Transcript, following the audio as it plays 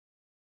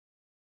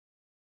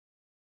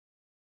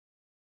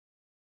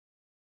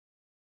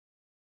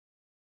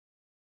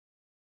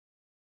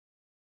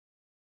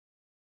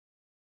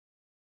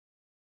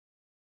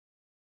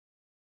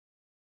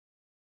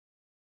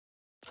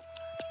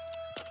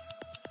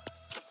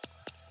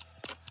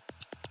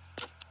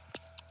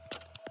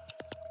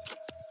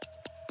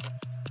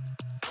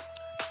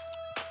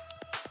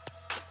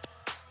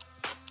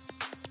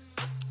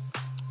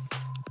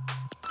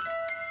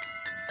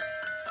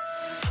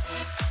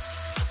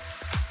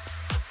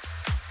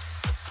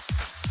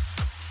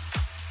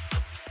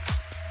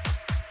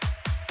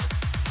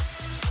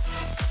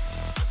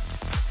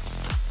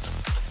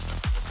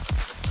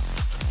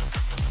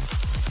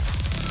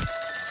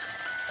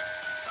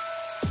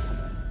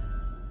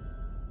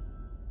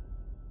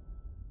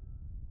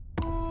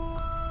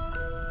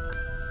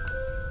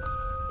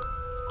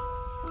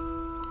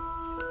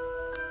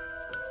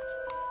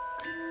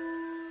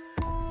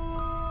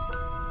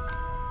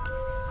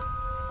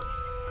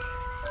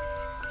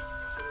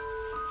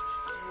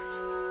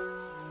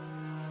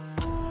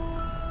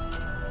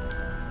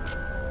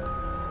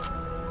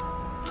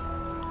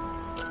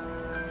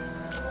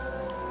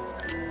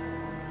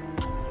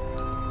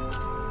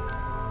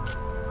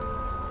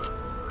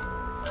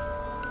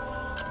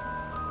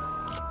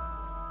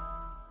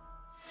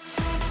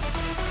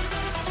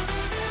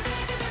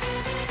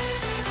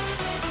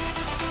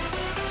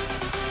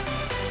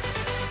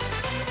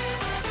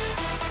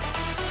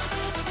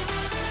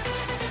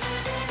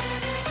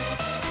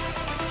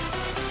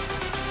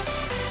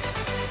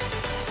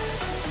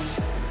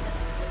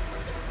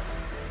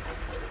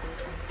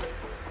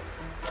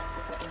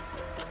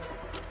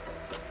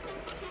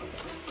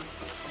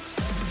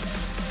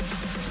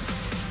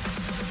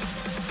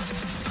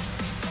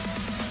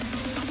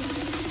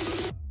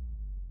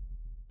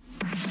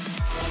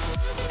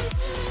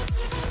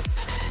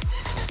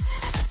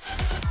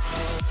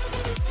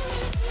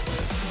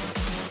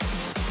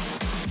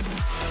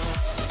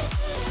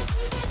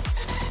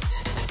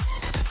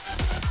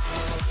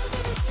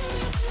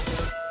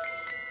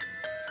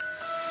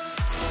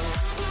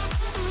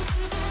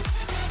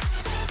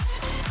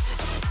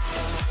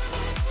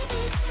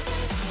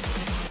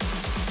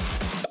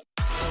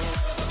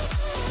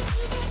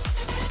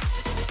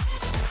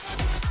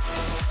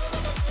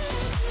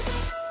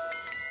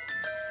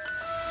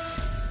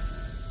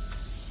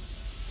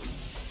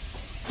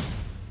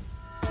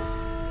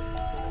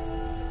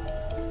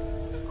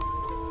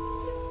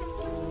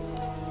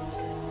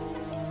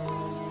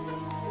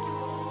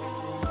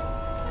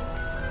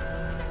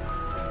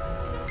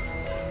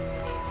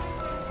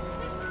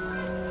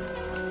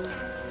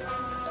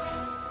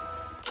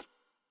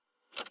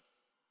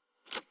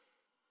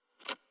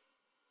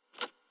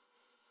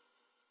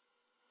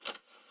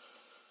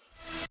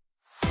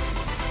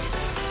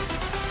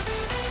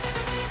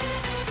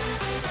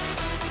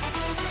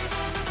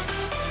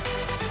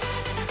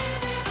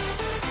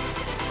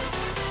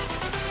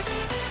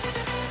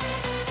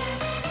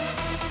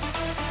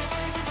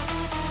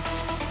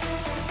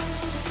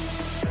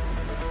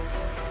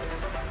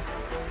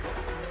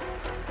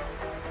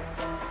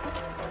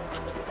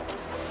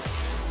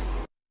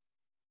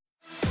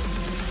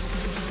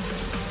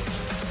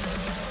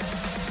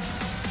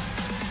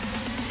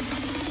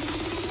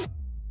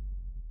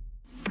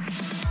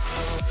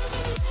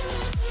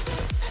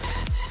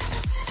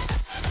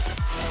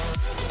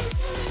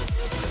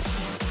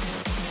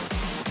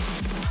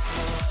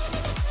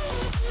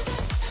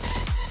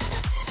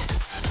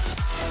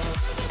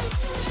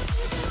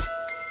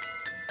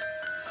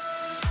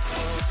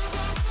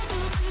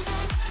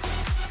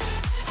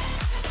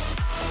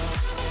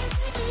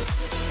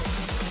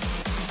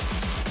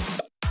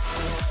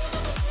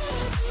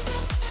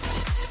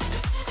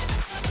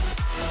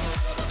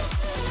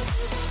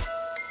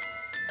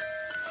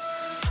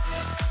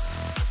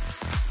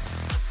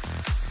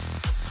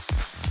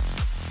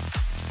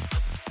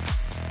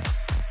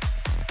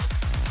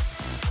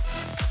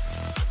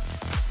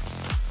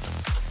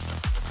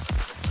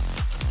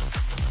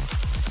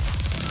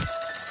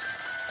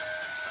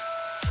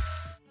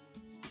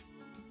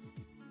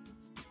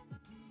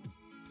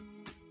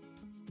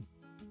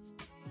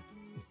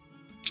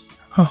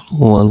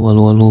Alô, alô,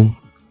 alô, alô.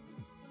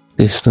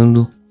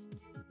 Testando.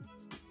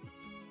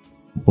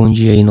 Bom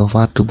dia aí,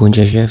 novato. Bom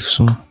dia,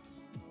 Jefferson.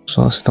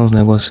 Só citar uns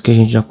negócios que a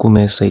gente já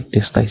começa aí,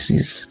 testar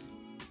esses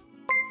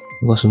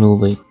negócio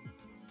novo aí.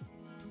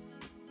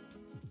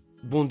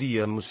 Bom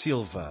dia,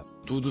 mossilva.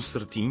 Tudo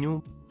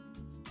certinho?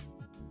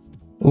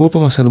 Opa,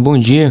 Marcelo, bom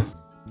dia.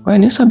 Ué,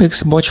 nem sabia que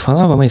esse bot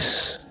falava,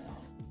 mas...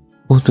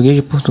 Português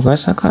de Portugal é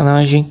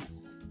sacanagem, hein?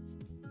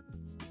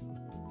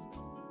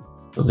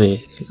 Deixa eu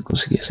ver se eu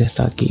consegui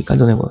acertar aqui.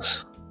 Cadê o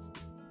negócio?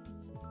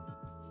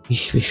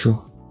 Ixi,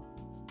 fechou.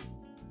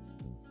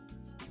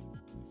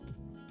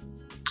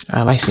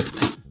 Ah, vai sim.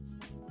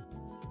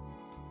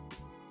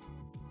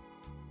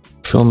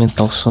 Deixa eu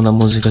aumentar o som da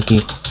música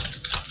aqui.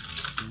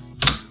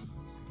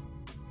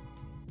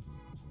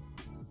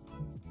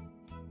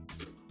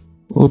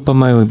 Opa,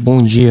 Maio,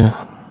 bom dia.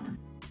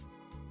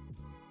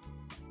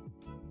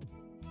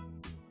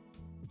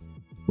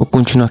 Vou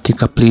continuar aqui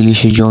com a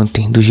playlist de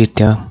ontem do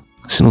GTA.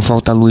 Se não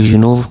falta luz de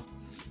novo.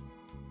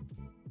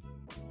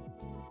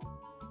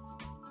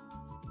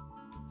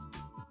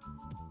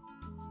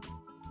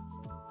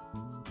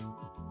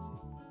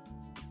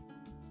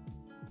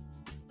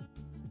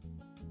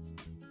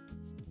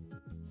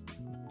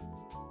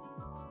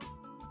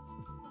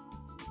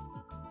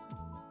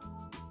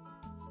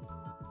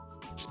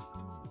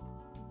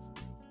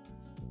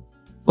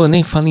 Pô,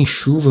 nem falo em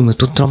chuva, meu.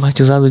 Tô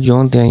traumatizado de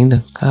ontem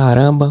ainda.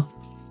 Caramba.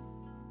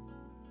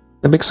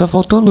 Ainda bem que só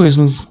faltou luz,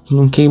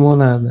 não queimou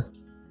nada.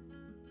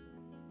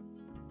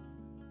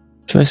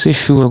 Acho que vai ser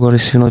chuva agora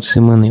esse final de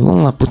semana aí.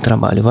 Vamos lá pro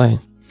trabalho,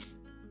 vai.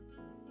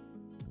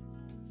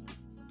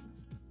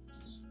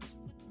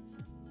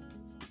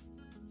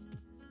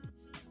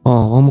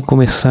 Ó, vamos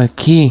começar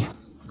aqui.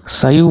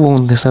 Saiu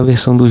ontem essa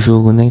versão do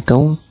jogo, né?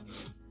 Então,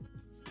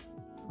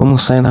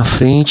 vamos sair na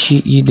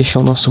frente e deixar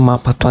o nosso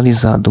mapa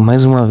atualizado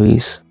mais uma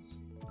vez.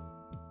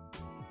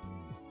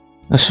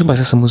 Deixa eu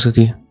baixar essa música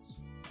aqui.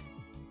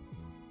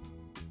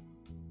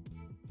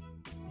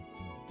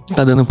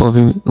 Tá dando pra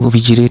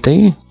ouvir direito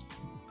aí?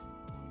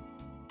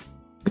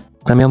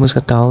 Pra mim a música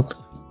tá alta.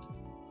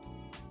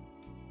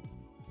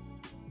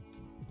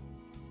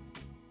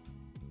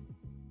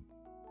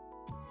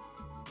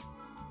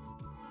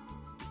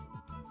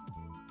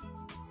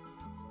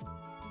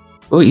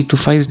 Oi, e tu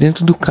faz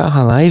dentro do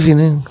carro a live,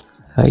 né?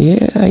 Aí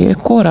é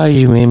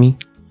coragem mesmo, hein?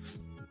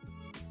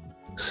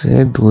 Cê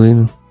é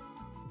doido.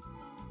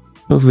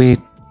 Deixa eu ver.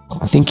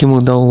 Tem que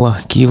mudar o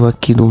arquivo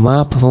aqui do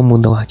mapa. Vamos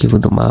mudar o arquivo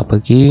do mapa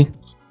aqui.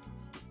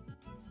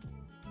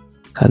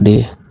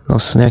 Cadê?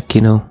 Nossa, não é aqui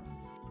não.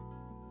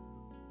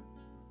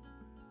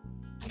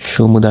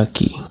 Deixa eu mudar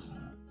aqui.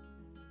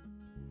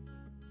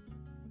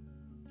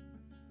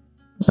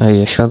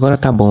 Aí, acho que agora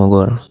tá bom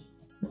agora.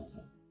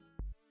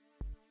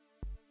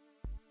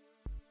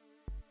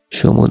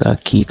 Deixa eu mudar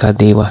aqui.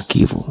 Cadê o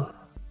arquivo?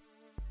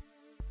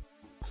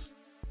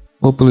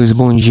 Opa, Luiz,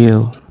 bom dia.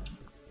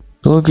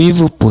 Tô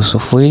vivo, pô. Só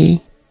foi...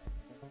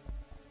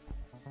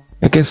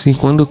 É que assim,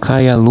 quando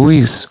cai a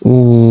luz,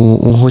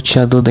 o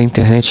roteador da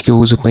internet que eu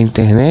uso pra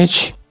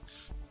internet,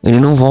 ele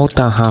não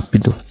volta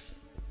rápido.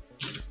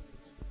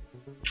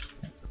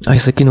 Ah,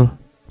 isso aqui não.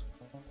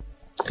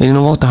 Ele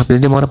não volta rápido, ele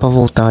demora pra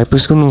voltar. É por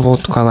isso que eu não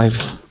volto com a live.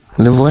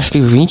 Levou acho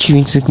que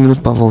 25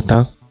 minutos pra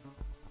voltar.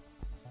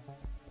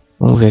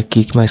 Vamos ver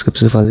aqui o que mais que eu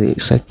preciso fazer.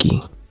 Isso aqui.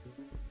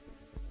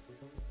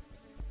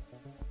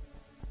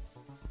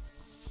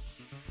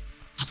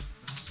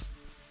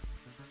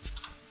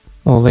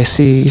 Ó, vai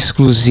ser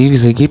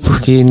exclusivos aqui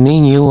porque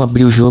nem eu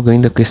abri o jogo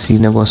ainda com esse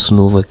negócio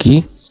novo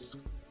aqui.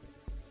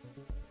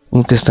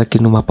 Vamos testar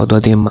aqui no mapa do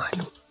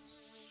Ademário.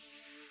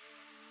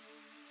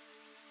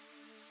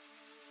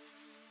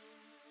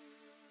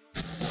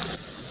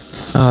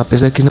 Ah,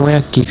 apesar que não é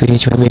aqui que a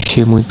gente vai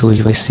mexer muito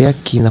hoje, vai ser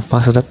aqui na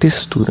pasta da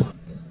textura.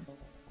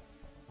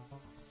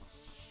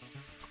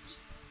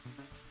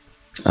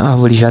 A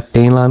árvore já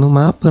tem lá no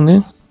mapa,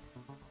 né?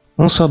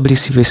 Vamos só abrir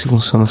e ver se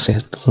funciona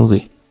certo. Vamos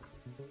ver.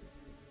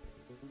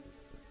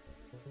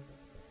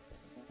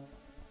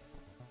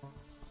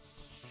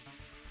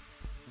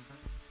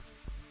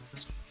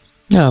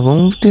 Ah,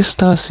 vamos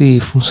testar se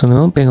funciona.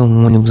 Vamos pegar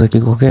um ônibus aqui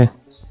qualquer.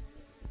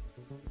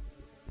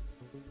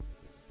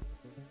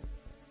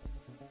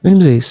 Que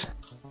ônibus é esse?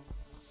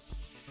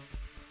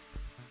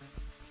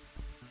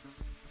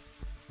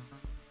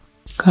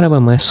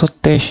 Caramba, mas é só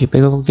teste.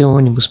 Pega qualquer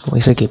ônibus. Pô,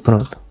 esse aqui,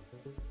 pronto.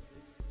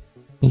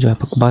 A gente vai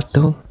para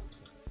Cubatão.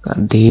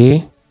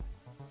 Cadê?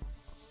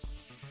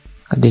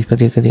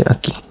 Cadê?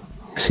 Aqui.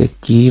 Esse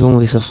aqui, vamos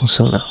ver se vai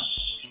funcionar.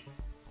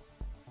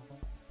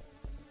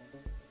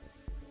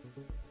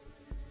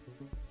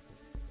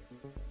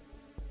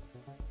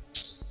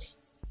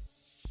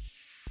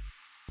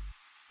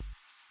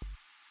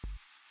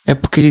 É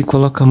porque ele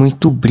coloca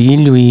muito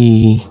brilho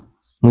e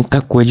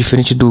muita cor,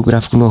 diferente do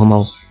gráfico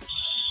normal.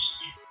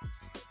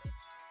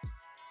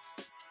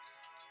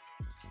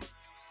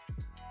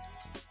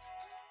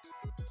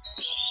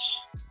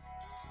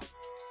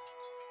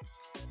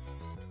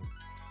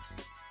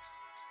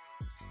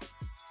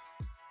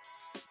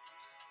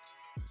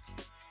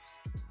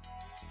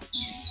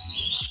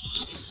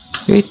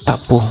 Eita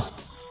porra.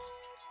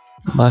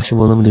 Baixa o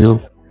volume do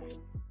jogo.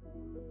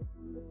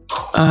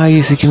 Ah,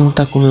 esse aqui não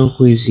tá com o meu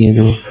coisinha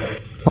do...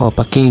 Ó,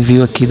 pra quem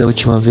viu aqui da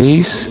última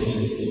vez,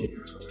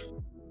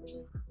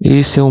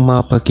 esse é o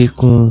mapa aqui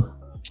com...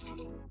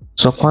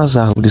 Só com as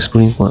árvores por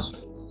enquanto.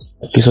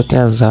 Aqui só tem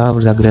as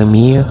árvores, a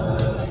graminha.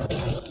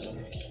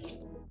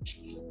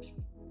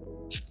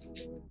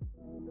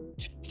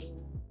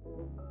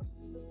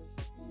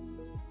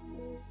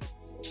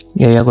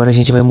 E aí agora a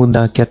gente vai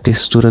mudar aqui a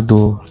textura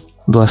do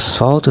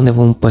asfalto, né?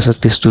 Vamos pôr essa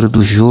textura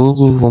do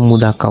jogo, vamos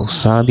mudar a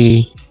calçada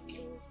e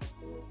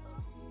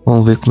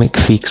vamos ver como é que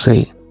fica isso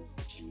aí.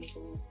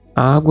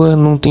 A água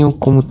não tenho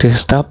como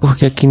testar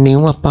porque aqui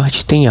nenhuma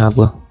parte tem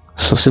água.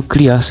 Só se eu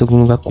criasse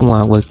algum lugar com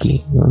água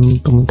aqui. Eu não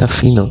tô muito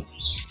afim não.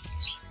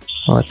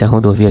 Ó, tem a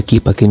rodovia aqui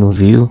pra quem não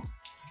viu.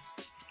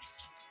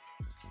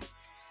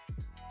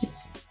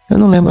 Eu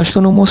não lembro, acho que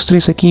eu não mostrei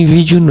isso aqui em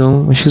vídeo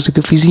não. Acho que isso aqui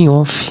eu fiz em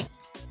off.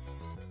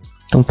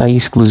 Então tá aí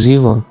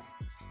exclusivo, ó.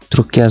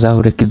 Troquei as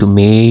árvores aqui do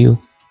meio.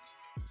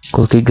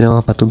 Coloquei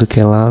grama pra tudo que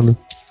é lado.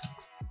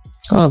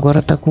 Ó,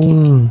 agora tá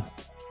com...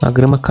 A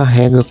grama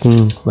carrega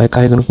com... Vai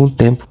carregando com o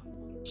tempo.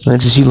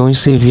 Antes de longe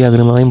você via a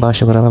grama lá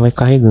embaixo, agora ela vai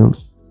carregando.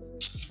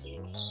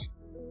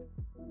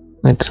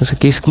 Então isso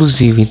aqui é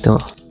exclusivo, então.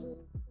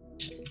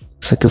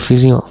 Isso aqui eu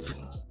fiz em off.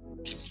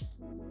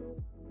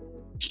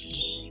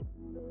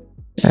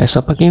 É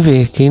só pra quem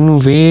vê. Quem não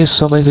vê,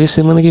 só vai ver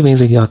semana que vem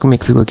isso aqui. Ó, como é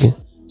que ficou aqui.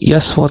 E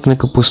as fotos, né,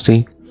 que eu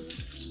postei.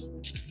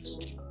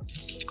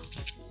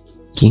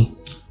 Aqui.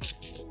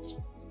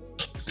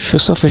 Deixa eu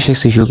só fechar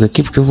esse jogo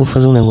aqui, porque eu vou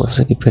fazer um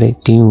negócio aqui. Pera aí,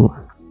 tem o...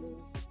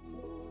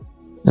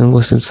 Eu não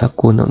gostei dessa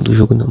cor não, do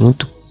jogo não.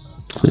 Muito...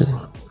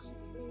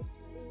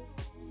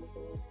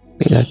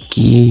 Pegar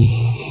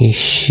aqui...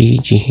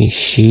 Reshade...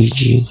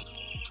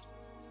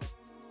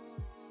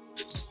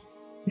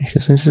 Acho que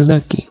são esses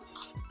daqui.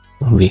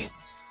 Vamos ver.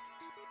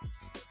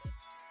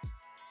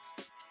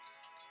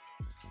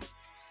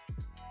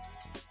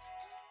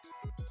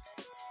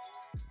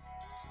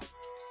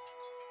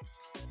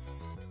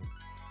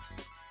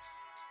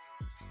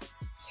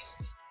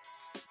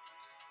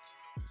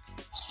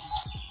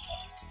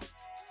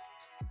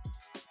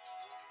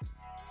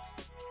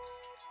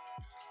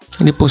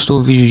 Ele postou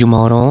o vídeo de 1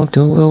 hora ontem,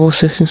 eu vou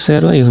ser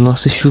sincero aí, eu não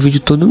assisti o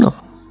vídeo todo não.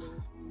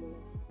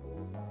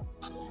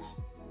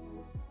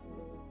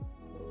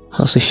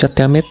 Eu assisti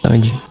até a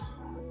metade.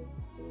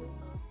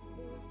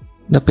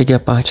 Ainda peguei a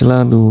parte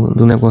lá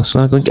do negócio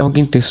lá.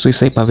 Alguém testou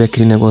isso aí pra ver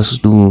aquele negócio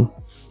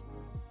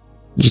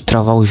de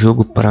travar o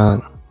jogo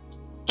pra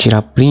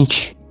tirar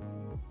print.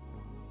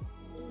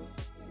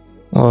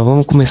 Ó,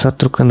 vamos começar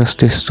trocando as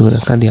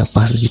texturas. Cadê a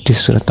pasta de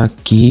textura? Tá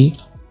aqui.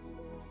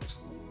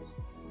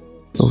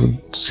 Eu vou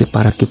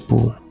separar aqui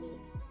por...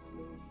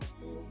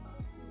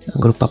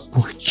 Agrupar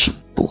por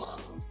tipo.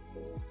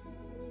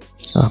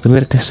 Ó, a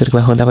primeira textura que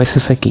vai rodar vai ser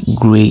essa aqui.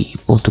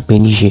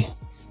 Gray.png.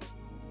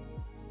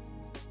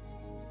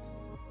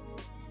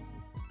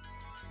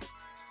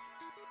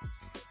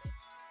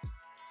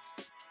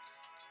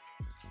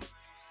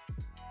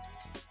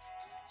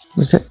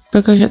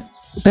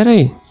 Pera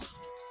aí.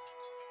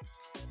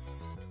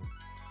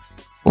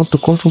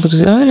 .com,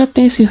 ah, já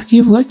tem esse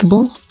arquivo. Ai, que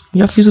bom.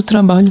 Já fiz o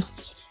trabalho.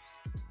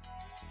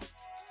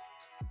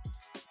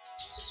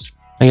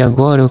 Aí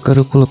agora eu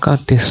quero colocar a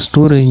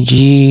textura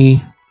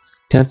de...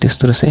 Tem a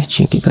textura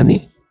certinha aqui,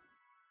 cadê?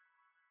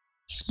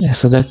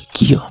 Essa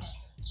daqui, ó.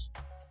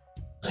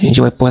 A gente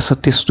vai pôr essa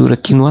textura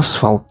aqui no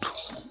asfalto.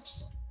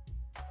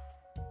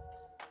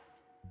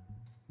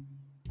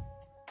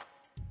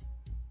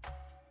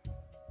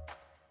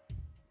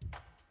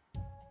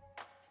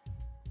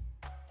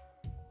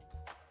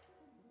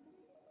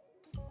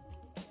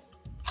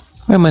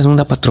 Ué, mas não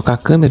dá pra trocar a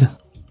câmera?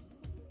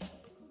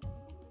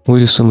 Ou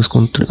eles somos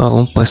contra... Ó,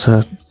 vamos pôr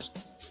essa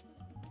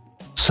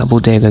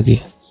bodega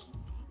aqui.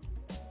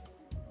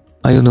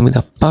 Aí o nome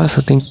da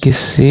pasta tem que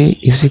ser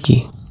esse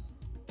aqui.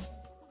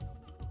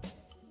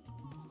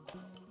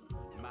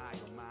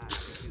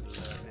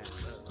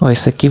 Ó,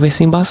 esse aqui vai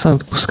ser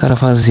embaçado pros caras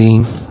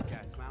fazerem.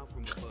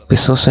 O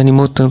pessoal se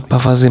animou tanto pra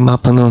fazer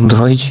mapa no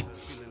Android.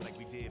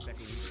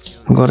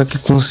 Agora que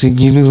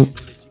conseguiram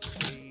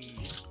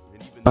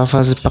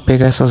pra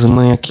pegar essas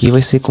manhas aqui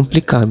vai ser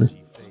complicado.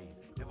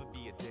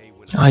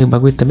 Ai, o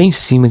bagulho tá bem em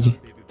cima aqui.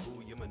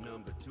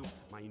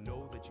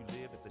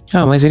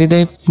 Ah, mas ele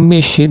deve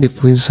mexer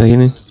depois disso aí,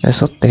 né? É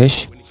só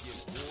teste.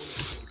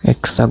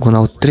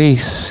 Hexagonal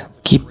 3.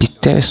 Keep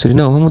texture.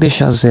 Não, vamos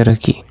deixar 0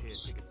 aqui.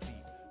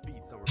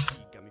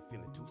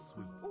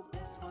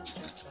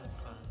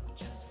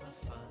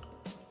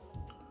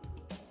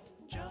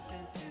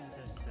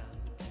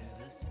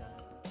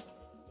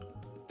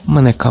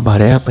 Mano, é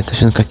cabaré, rapaz. Tá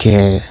achando que aqui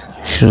é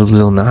estilo do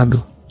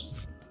Leonardo?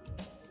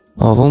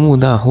 Ó, vamos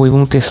mudar a rua e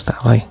vamos testar,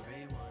 vai.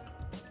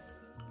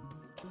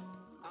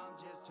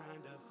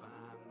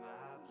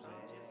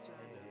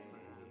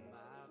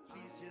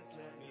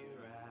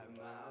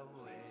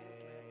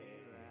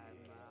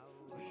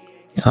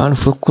 Ah, não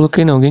foi eu que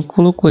coloquei não, alguém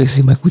colocou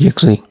esse Michael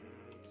Jackson aí.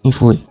 Quem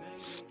foi?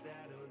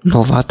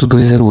 Novato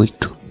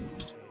 208.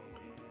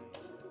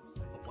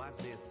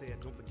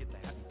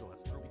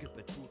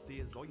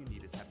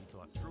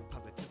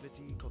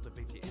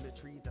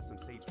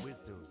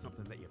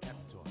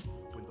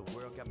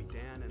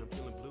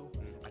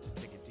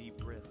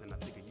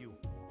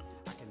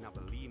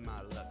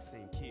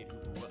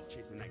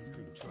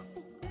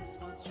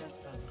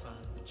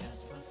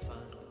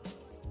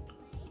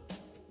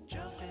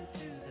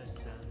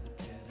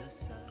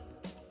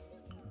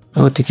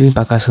 Eu vou ter que vir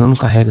pra cá, senão não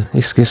carrega.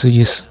 Esqueço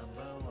disso.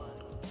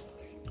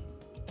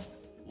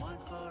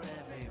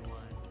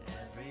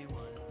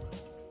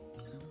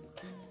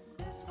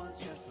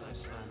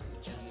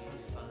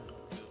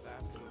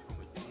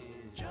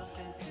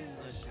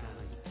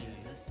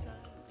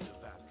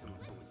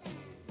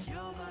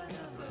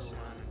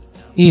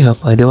 Ih,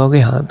 rapaz, deu algo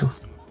errado.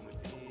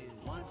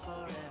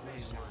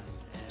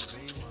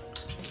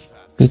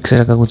 O que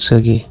será que aconteceu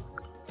aqui?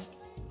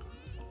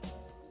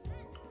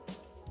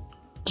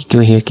 O que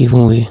eu errei aqui?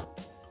 Vamos ver.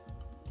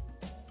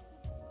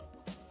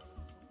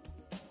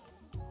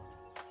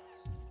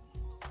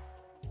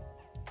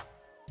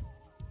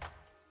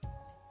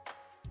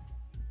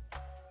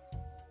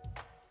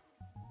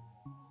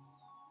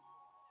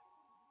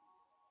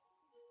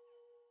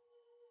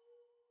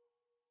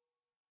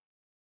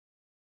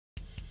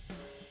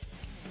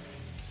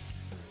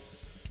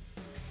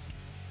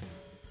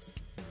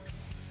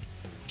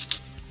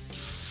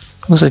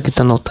 Você que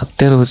tá na outra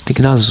tela, eu vou ter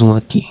que dar zoom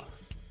aqui.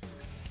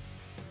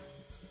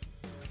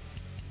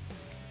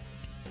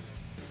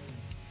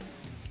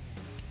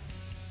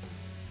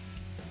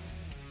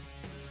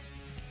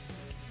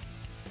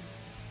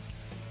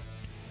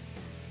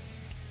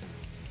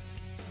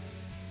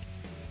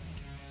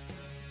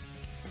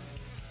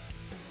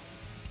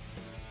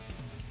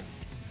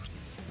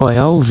 Olha, é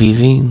ao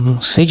vivo, hein?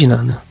 Não sei de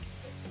nada.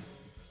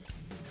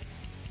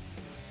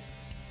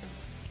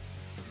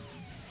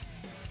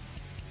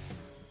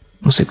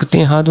 Não sei que eu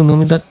tenho errado o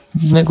nome do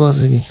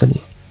negócio aqui.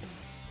 Cadê?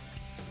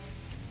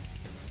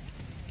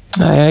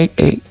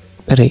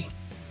 Pera aí.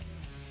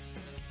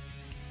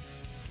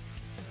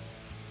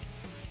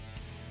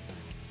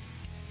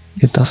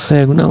 Ele tá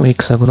cego? Não, é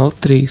hexagonal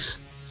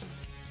 3.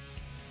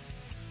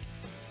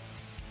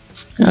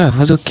 Ah,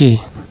 fazer o quê?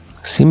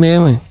 Assim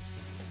mesmo, hein?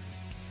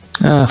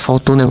 Ah,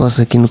 faltou um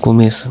negócio aqui no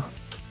começo.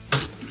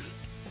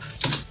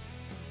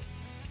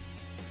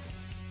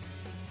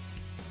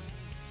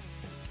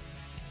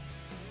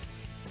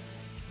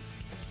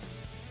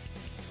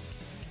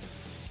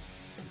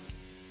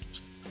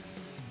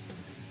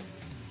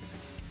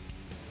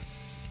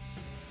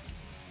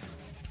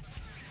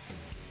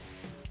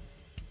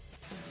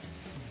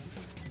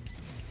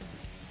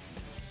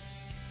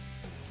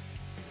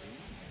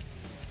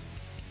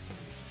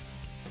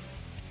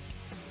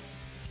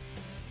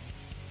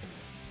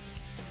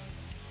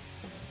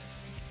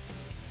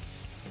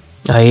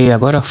 Aí,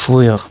 agora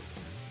foi, ó.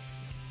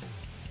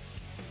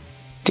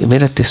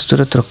 Primeira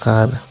textura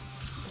trocada.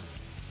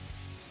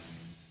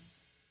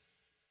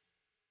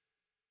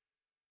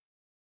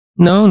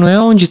 Não, não é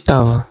onde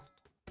tava.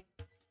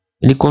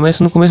 Ele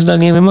começa no começo da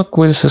linha, a mesma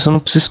coisa. Você só não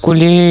precisa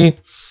escolher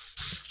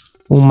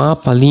o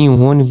mapa ali,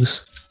 o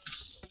ônibus.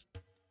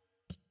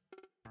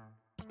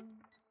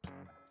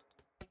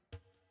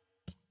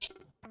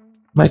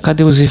 Mas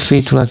cadê os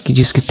efeitos lá que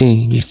diz que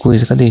tem de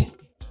coisa? Cadê?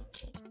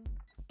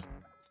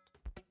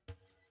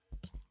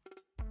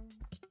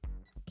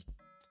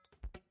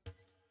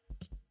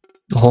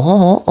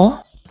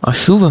 Ó, a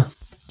chuva.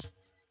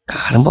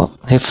 Caramba,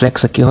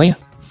 reflexo aqui, olha.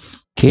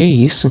 Que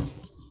isso?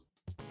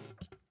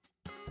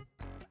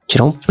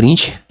 Tirar um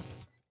print.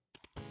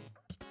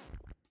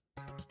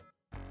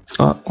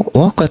 Ó,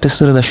 qual é a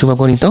textura da chuva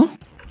agora então?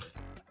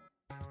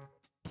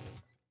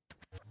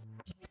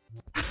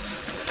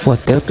 Pô,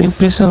 até eu tô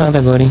impressionado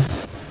agora, hein?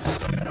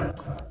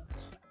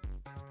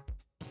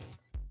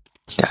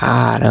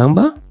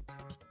 Caramba!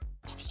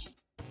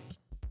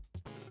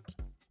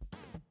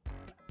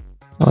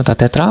 Ó, tá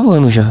até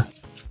travando já.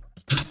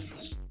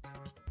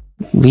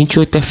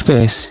 28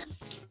 FPS.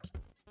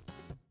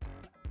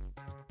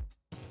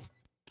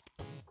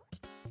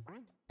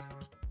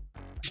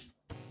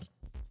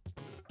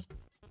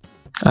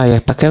 Ah, é,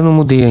 pra que eu não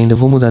mudei ainda,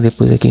 vou mudar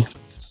depois aqui.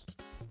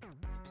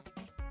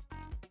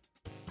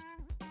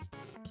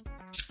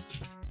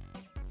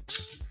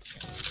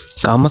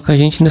 Calma que a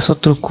gente ainda só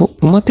trocou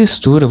uma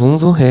textura,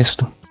 vamos ver o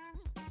resto.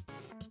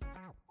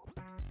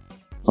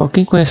 Ó,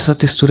 quem conhece essa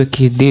textura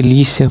aqui?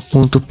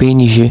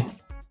 Delícia.png.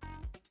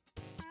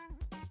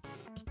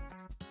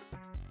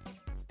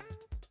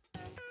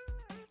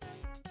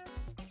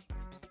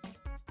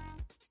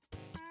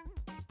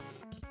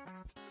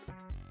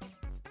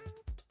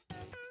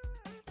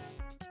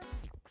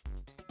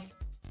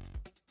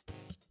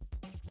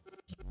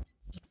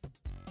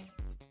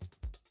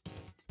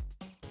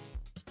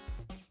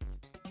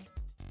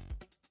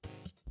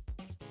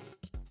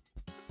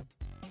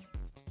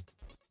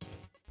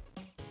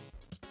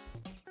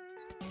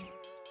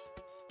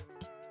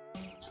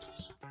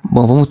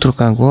 Bom, vamos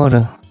trocar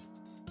agora.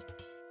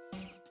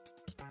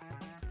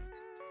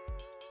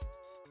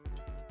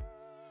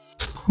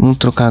 Vamos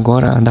trocar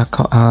agora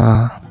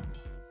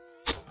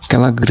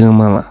aquela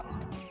grama lá,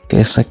 que é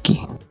essa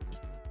aqui.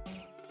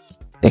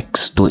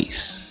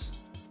 X2.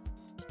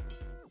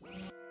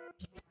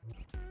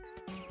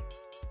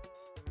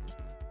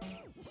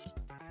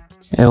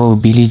 É, o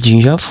Billy Jean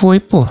já foi,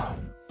 pô.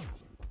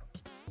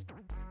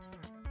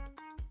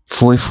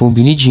 Foi o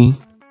Billy Jean.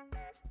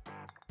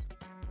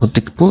 Vou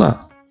ter que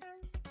pular.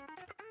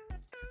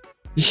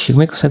 Ixi,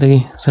 como é que eu saio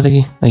daqui? Sai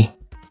daqui. Aí.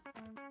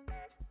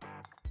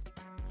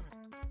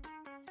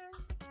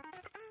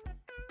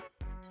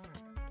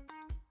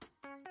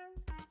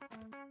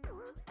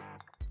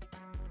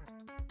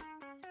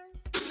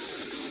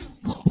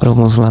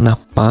 Agora vamos lá na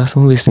pasta.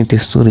 Vamos ver se tem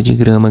textura de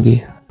grama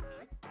aqui.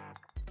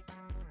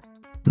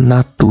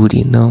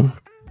 Nature, não.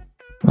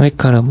 Ai,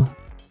 caramba.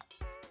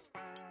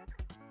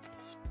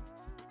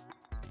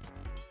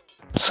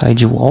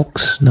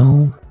 Sidewalks,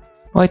 não.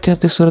 Olha, tem a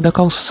textura da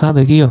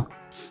calçada aqui, ó.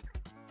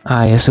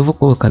 Ah, essa eu vou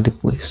colocar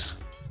depois.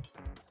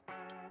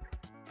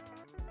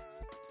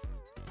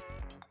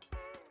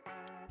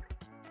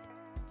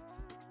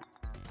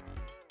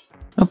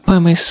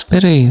 Rapaz, mas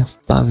espera aí.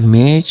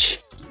 Pavimento.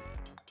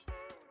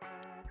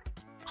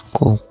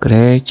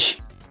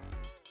 Concrete.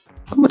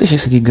 Como eu deixar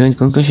isso aqui grande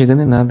que eu não tô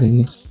enxergando nada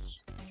aqui.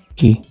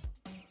 Aqui.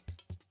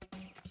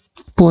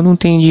 Pô, não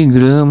tem de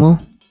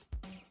grama.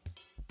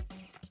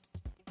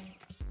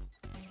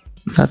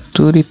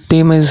 Nature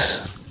tem,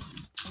 mas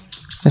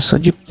é só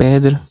de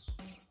pedra.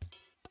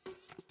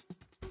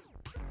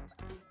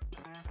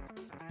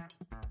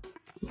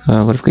 Ah,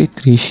 agora fiquei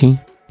triste,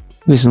 hein?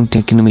 Vê se não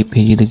tem aqui no meio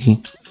perdido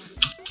aqui.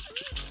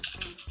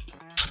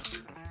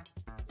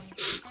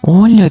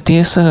 Olha, tem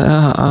essa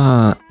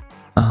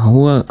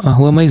a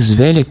rua mais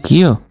velha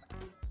aqui, ó.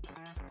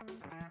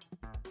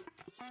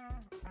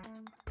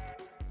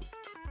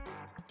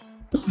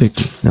 Deixa eu ver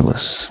aqui,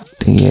 negócio.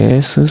 Tem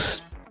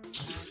essas.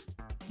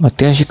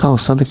 Até as de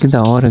calçada aqui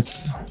da hora aqui,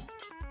 ó.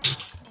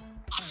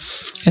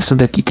 Essa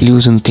daqui que ele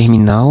usa no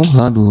terminal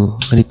lá do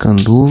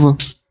Aricanduva.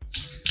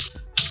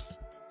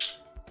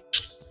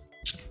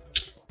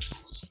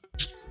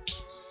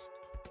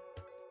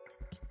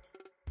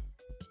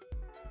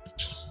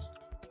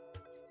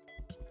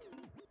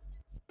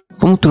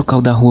 Vamos trocar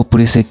o da rua por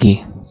esse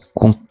aqui.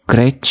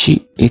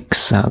 Concrete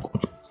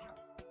hexágono.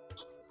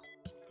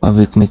 Pra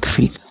ver como é que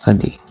fica.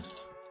 Cadê?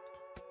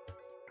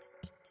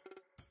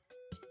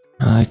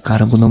 Ai,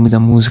 caramba, o nome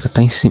da música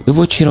tá em cima. Eu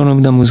vou tirar o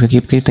nome da música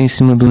aqui porque ele tá em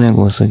cima do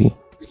negócio aqui.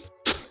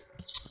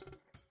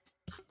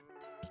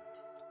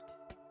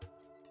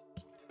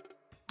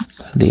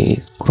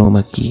 Cadê?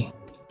 Chroma aqui.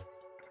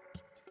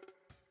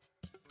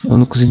 Eu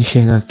não consigo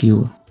enxergar aqui,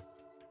 ó.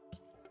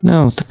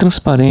 Não, tá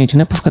transparente.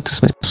 Não é pra ficar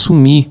transparente, é pra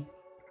sumir.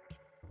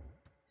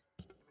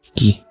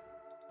 Aqui.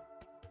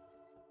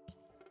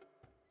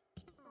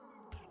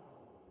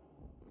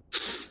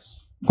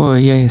 Oh,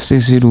 e aí,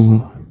 vocês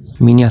viram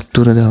a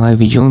miniatura da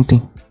live de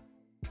ontem?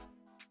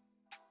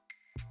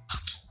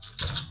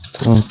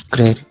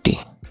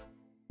 Concrete.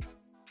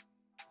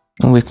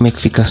 Vamos ver como é que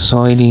fica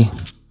só ele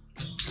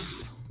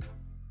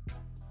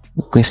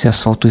com esse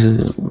asfalto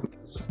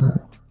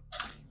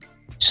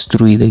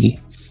destruído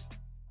aqui.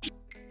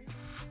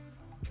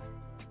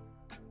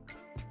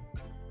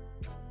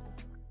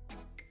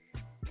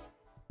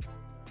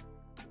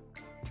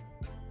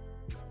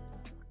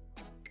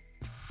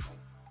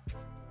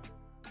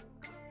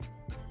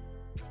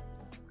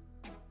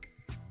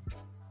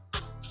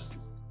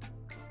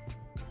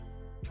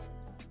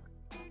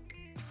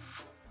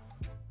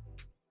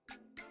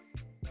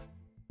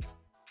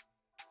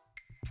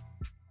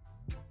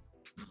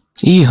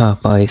 Ih,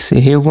 rapaz,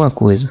 errei alguma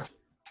coisa.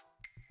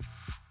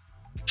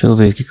 Deixa eu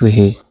ver o que eu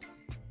errei.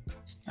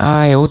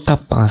 Ah, é outra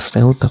pasta,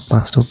 é outra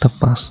pasta, outra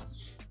pasta.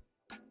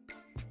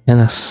 É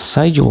na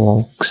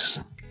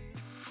Sidewalks.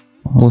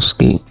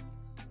 Mosquei.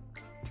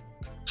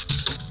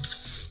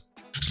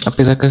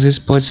 Apesar que às vezes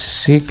pode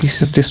ser que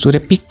essa textura é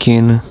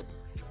pequena.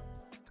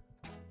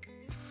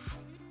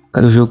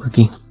 Cadê o jogo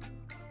aqui?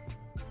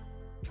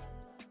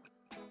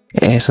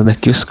 Essa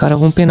daqui os caras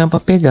vão penar pra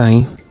pegar,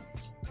 hein?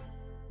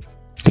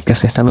 Tem que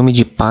acertar nome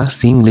de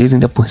pasta em inglês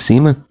ainda por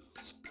cima.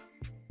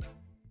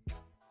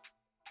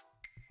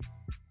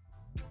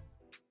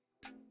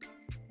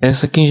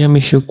 Essa quem já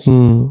mexeu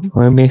com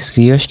o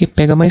MSI acho que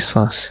pega mais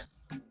fácil.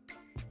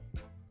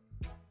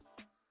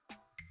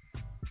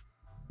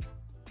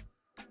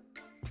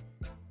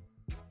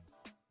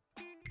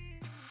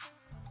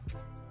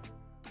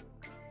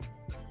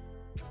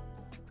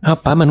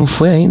 Rapaz, mas não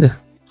foi ainda.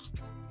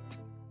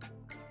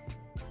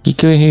 O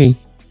que eu errei?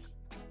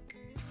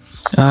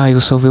 Ah,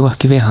 eu salvei o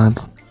arquivo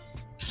errado.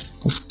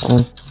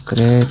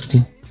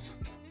 Concrete.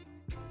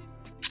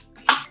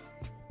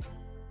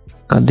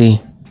 Cadê?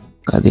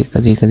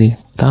 Cadê?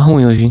 Tá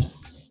ruim hoje, hein?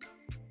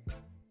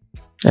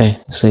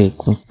 É, isso aí.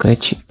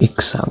 Concrete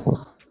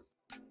hexágono.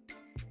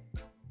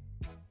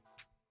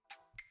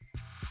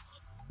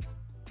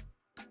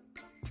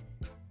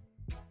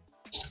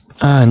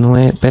 Ah, não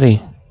é... Pera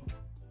aí.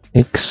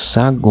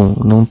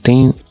 Hexágono. Não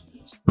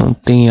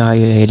tem A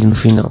e L no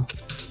final.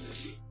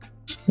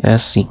 É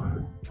assim.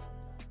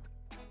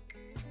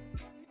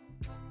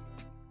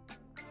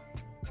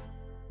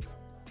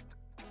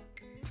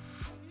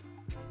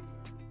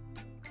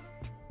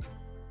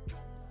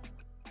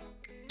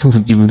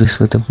 Diminui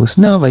 50%.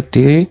 Não, vai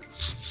ter.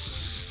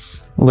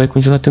 Vai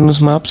continuar tendo os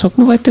mapas, só que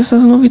não vai ter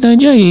essas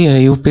novidades aí.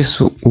 Aí o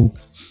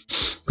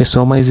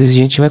pessoal mais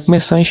exigente vai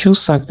começar a encher o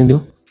saco,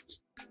 entendeu?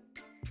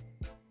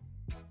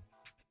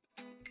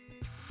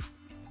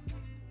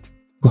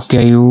 Porque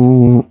aí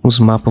os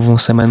mapas vão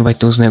sair, mas não vai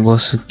ter os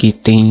negócios que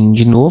tem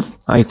de novo.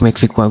 Aí como é que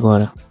ficou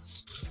agora?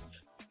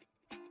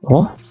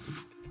 Ó.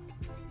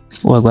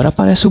 Oh, agora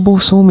aparece o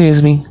bolsão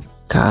mesmo, hein?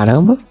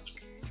 Caramba.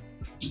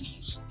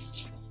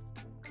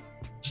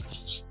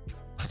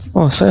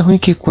 Ó, só é ruim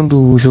que quando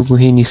o jogo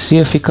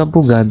reinicia fica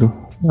bugado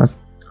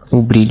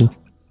o brilho.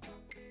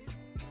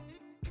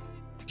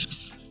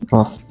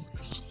 Ó.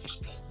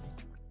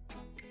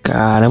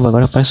 Caramba,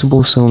 agora parece o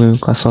bolsão mesmo,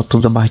 com a só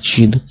tudo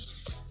abatido.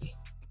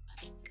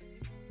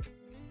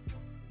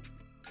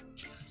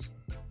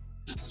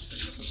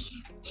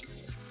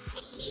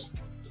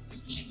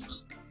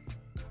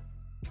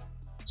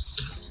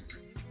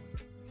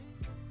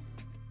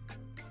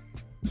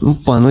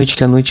 Pô, à noite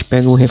que a noite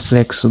pega o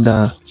reflexo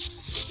da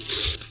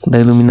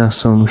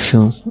iluminação no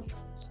chão.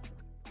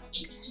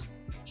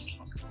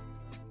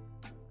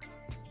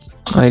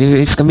 Aí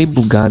ele fica meio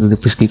bugado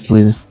depois que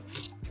coisa.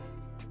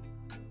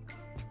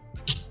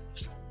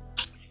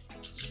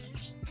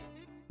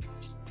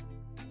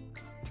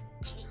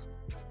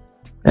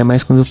 É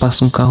mais quando eu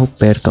passo um carro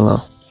perto, olha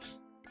lá.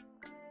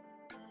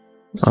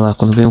 Olha lá,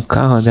 quando vem um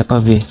carro, ó, dá pra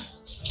ver.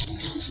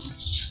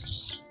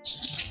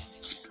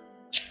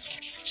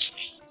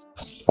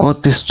 Qual a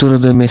textura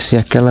do MC?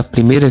 Aquela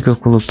primeira que eu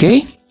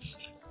coloquei?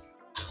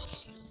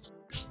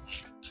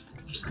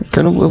 Que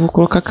eu vou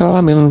colocar aquela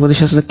lá mesmo, não vou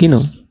deixar essa daqui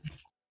não.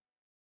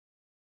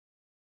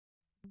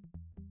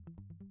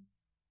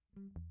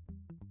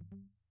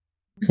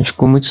 Acho que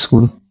ficou muito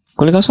escuro.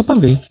 Ficou legal só pra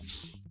ver.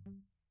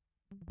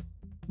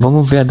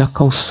 Vamos ver a da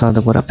calçada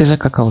agora. Apesar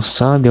que a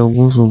calçada em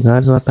alguns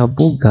lugares ela tá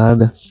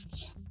bugada.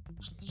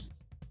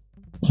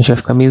 A gente vai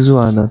ficar meio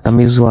zoada. Tá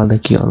meio zoada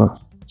aqui, ó.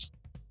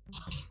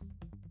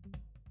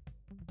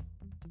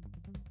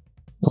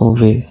 Vamos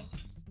ver.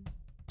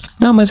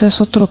 Não, mas é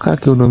só trocar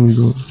aqui o nome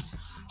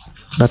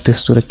da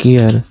textura que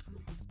era.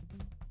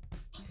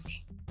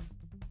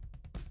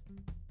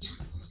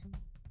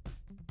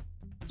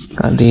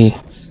 Cadê?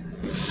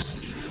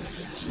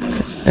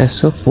 É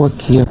só pôr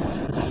aqui, ó.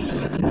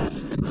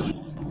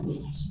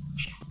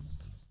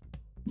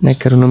 Como é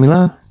que era o nome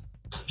lá?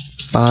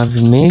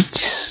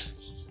 Pavimentes.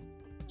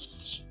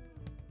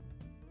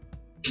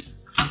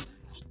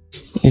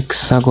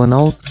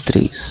 Hexagonal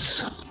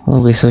 3.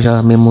 Vamos ver se eu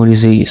já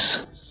memorizei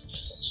isso.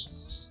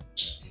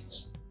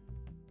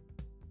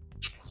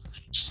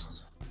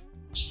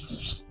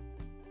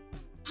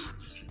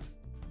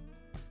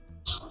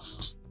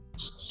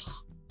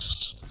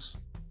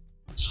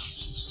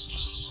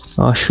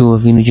 Ó a chuva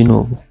vindo de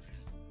novo.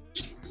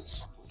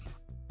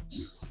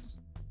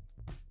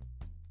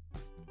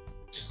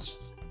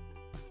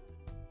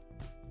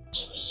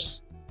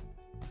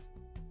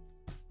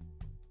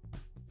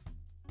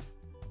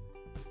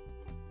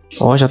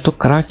 Ó, já tô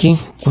craque, hein?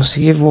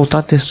 Consegui voltar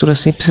a textura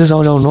sem precisar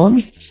olhar o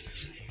nome.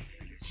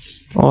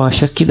 Ó, acho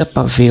que aqui dá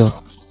pra ver,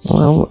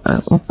 ó.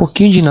 Um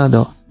pouquinho de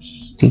nada, ó.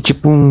 Tem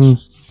tipo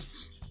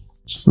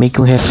meio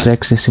que um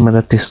reflexo em cima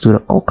da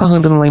textura. Ó o carro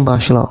andando lá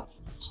embaixo, lá, ó.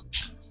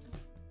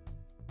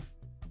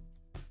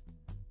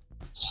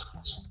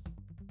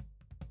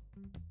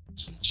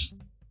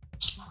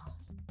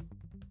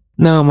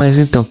 Não, mas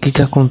então, o que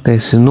que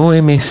acontece? No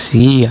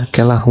MSI,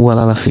 aquela rua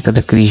lá, ela fica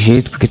daquele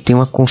jeito porque tem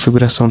uma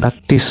configuração da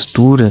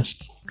textura.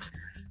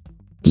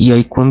 E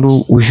aí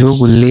quando o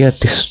jogo lê a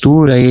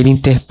textura, ele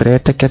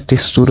interpreta que a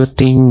textura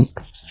tem...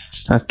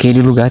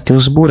 Aquele lugar tem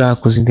os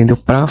buracos, entendeu?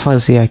 Para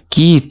fazer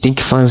aqui, tem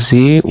que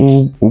fazer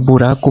o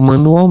buraco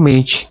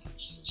manualmente.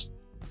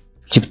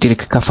 Tipo, teria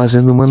que ficar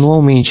fazendo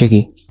manualmente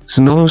aqui.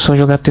 Senão, só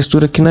jogar a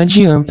textura aqui não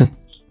adianta.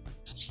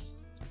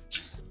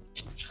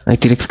 Aí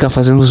teria que ficar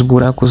fazendo os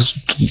buracos.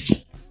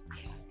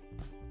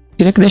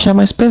 Teria que deixar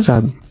mais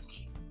pesado.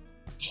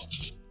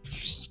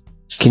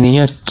 Que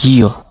nem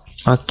aqui, ó.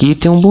 Aqui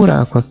tem um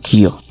buraco,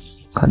 aqui, ó.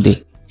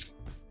 Cadê?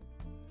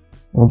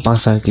 Vamos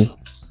passar aqui.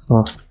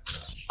 Ó.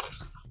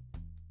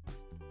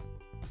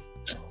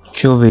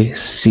 Deixa eu ver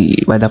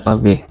se vai dar pra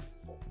ver.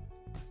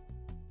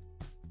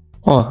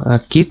 Ó,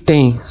 aqui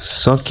tem.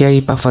 Só que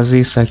aí pra fazer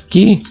isso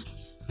aqui,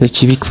 eu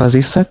tive que fazer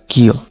isso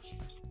aqui, ó.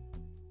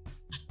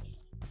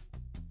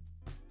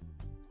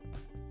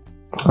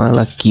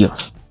 Olha aqui, ó.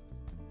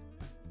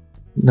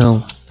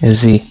 Não, é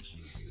Z.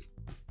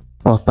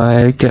 Ó,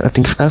 ela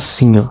tem que ficar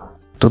assim, ó.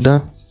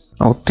 Toda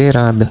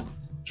alterada.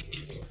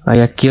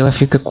 Aí aqui ela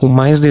fica com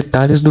mais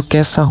detalhes do que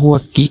essa rua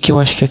aqui, que eu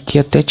acho que aqui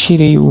até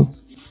tirei o...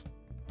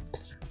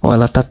 Ó,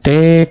 ela tá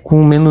até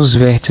com menos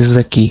vértices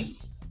aqui.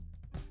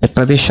 É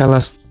pra deixar ela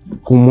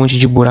com um monte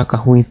de buraco a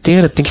rua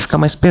inteira, tem que ficar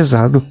mais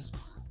pesado.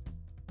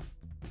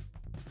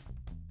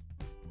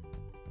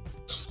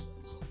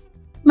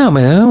 Não,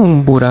 mas é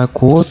um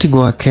buraco outro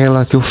igual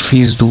aquela que eu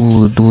fiz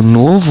do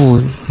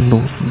novo,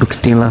 do que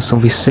tem lá São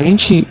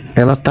Vicente.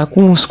 Ela tá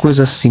com umas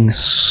coisas assim,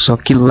 só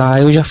que lá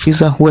eu já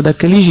fiz a rua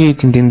daquele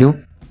jeito, entendeu?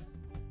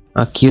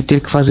 Aqui eu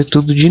teria que fazer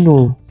tudo de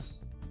novo.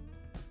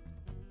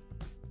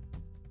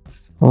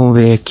 Vamos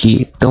ver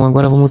aqui. Então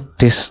agora vamos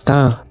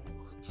testar.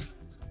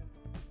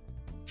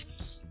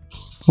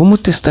 Vamos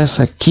testar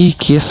essa aqui,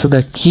 que essa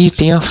daqui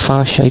tem a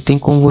faixa. Aí tem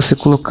como você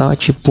colocar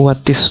tipo a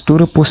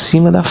textura por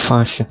cima da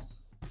faixa.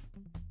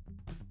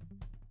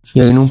 E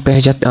aí não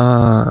perde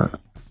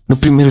no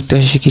primeiro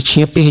teste que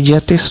tinha, perdi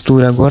a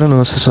textura. Agora não,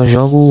 você só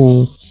joga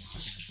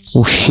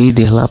o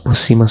shader lá por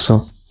cima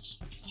só.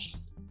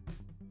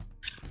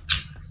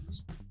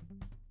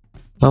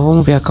 Mas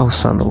vamos ver a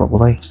calçada logo,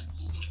 vai.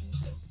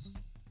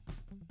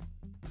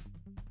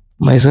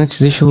 Mas antes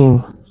deixa eu...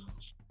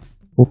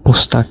 Vou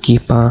postar aqui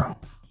pra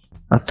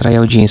atrair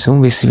audiência.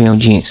 Vamos ver se vem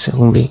audiência.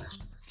 Vamos ver.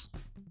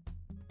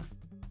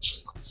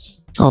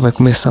 Ó, vai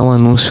começar um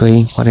anúncio aí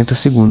em 40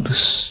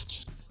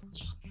 segundos.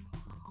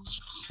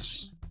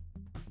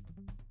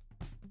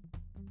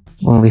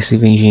 Vamos ver se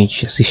vem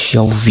gente assistir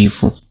ao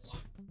vivo.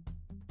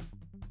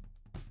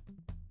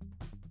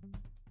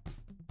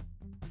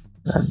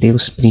 Cadê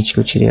os prints que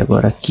eu tirei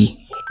agora aqui?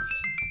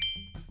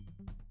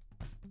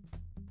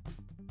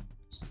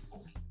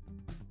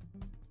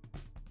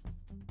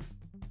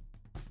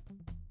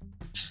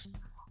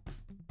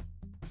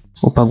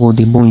 Opa,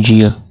 Golden, bom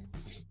dia.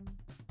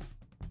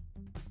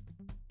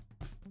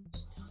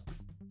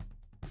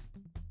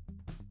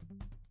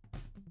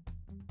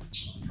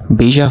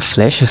 Beija a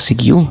flecha,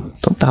 seguiu?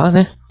 Então tá,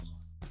 né?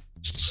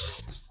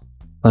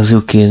 Fazer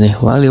o que, né?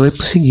 Valeu aí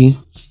por seguir.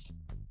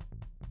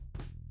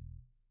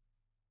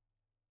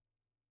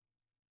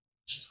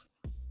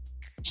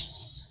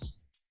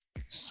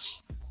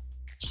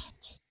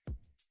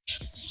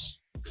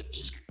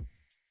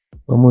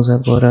 Vamos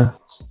agora...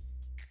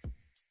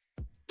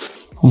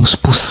 Vamos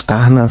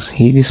postar nas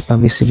redes pra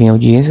ver se vem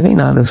audiência. Vem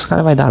nada, os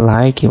caras vai dar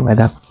like, vai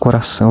dar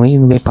coração e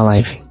não vem pra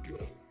live.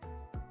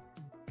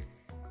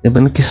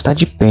 Lembrando que está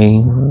de pé,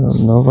 hein? A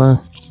nova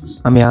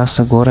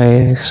ameaça agora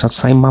é só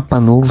sair mapa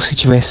novo se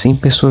tiver 100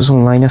 pessoas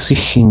online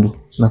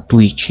assistindo na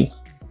Twitch.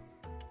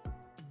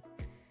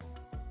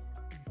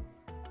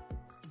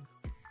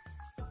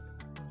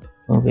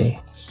 Vamos ver.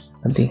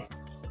 Cadê?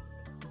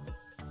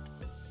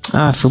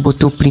 Ah, eu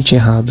botei o print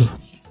errado.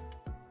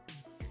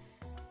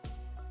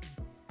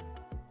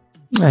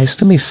 Ah, isso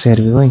também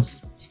serve, vai.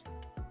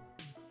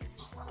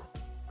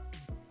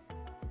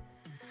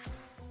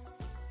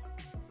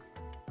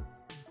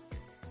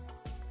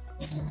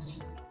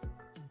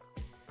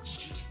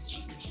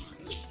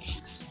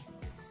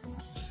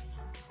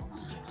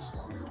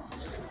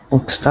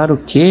 Conquistar o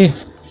quê?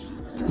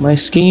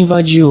 Mas quem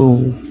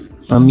invadiu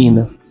a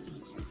mina?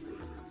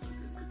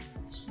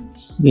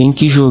 E em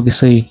que jogo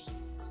isso aí?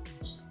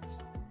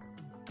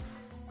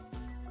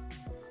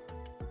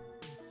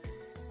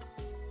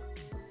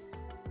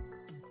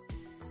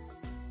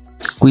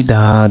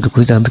 Cuidado,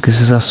 cuidado com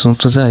esses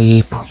assuntos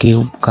aí, porque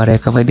o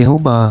careca vai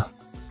derrubar.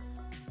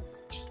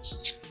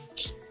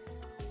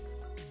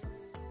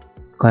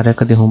 O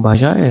careca derrubar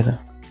já era.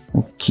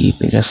 Aqui,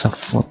 pegar essa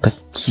foto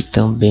aqui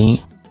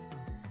também.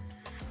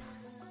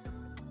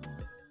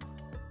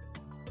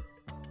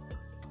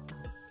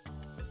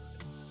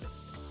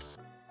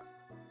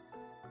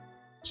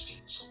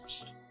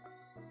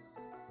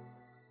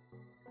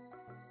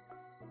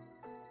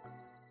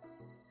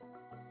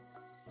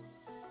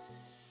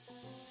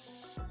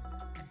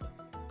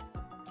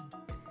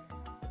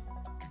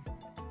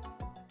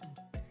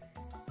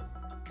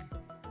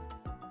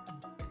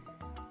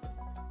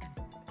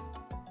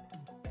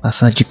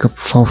 Passar a dica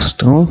pro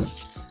Faustão.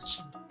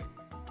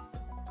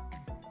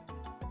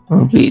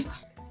 Vamos ver.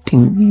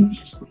 Tem...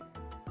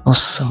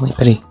 Nossa, mãe,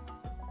 peraí.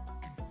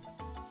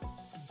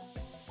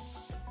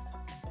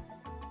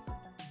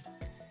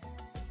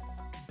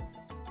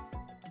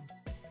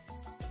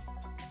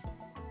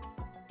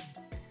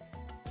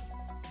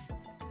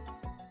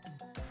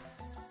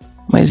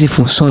 Mas e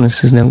funciona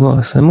esses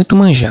negócios? É muito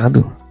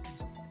manjado.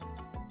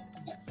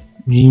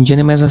 Hoje em dia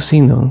não é mais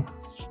assim, não.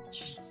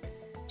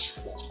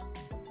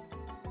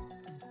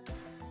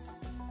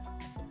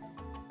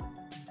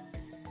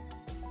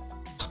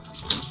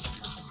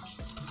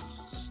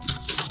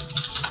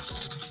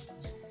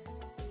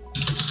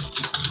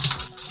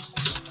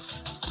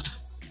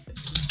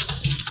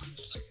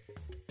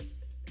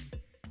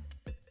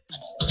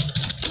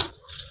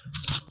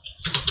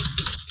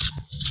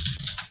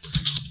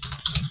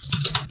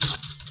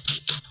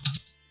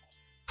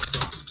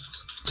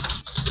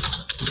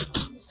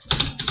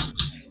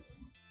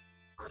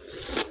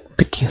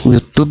 O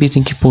YouTube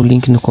tem que pôr o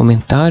link no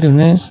comentário,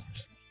 né?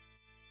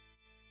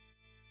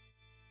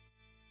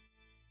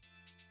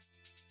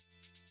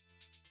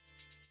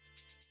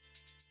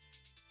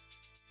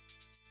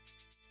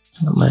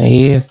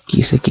 Mas aqui,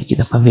 isso aqui que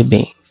dá pra ver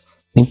bem.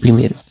 Vem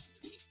primeiro.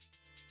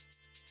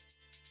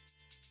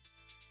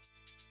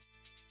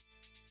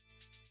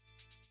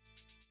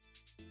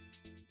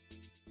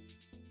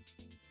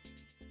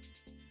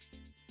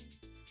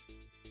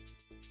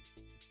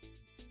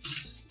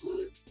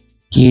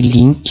 Aqui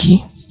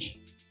link.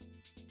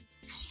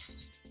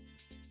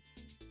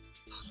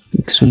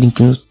 Fixa o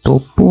link no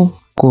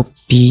topo.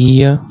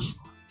 Copia.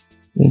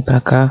 Vem pra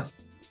cá.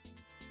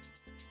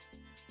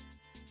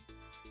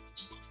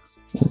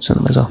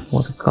 Adicionando mais uma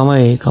foto. Calma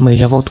aí,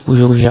 já volto pro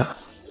jogo já.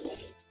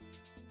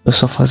 Eu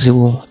só fazer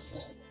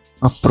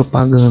a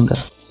propaganda.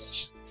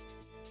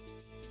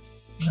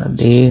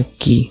 Cadê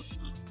aqui?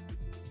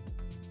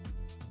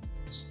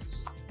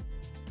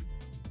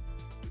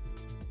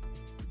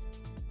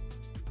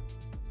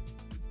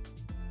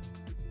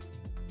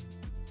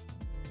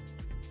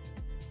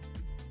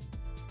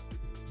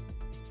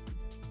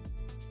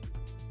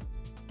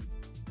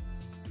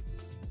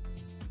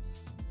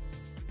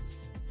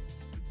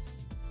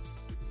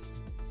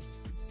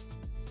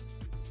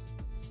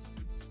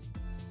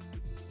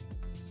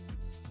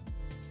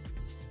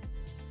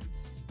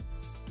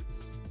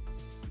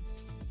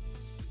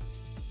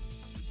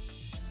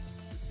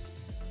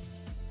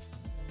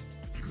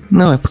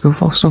 Não, é porque o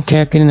Faustão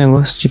quer aquele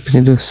negócio tipo,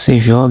 entendeu? Você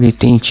joga e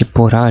tem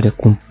tipo horário a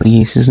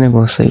cumprir, esses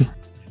negócios aí.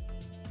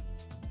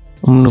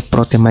 Como no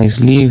Proton é mais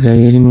livre, aí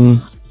ele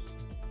não.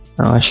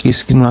 Eu acho que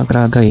isso que não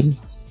agrada a ele.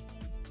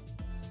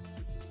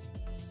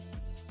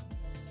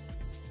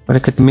 Olha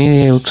que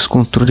também é outros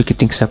controles que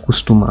tem que se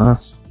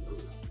acostumar.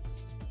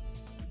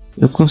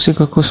 Eu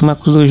consigo acostumar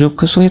com os dois jogos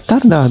porque eu sou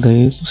retardado.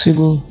 Aí eu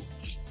consigo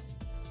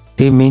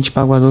ter mente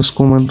para guardar os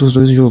comandos dos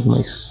dois jogos,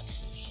 mas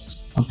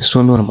uma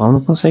pessoa normal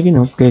não consegue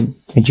não, porque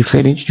é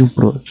diferente de um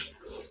pro outro.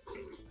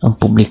 Vamos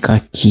publicar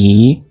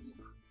aqui.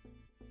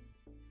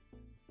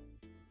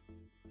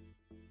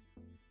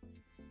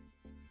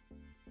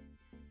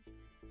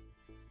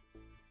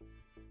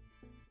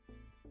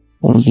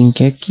 O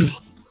link é aqui.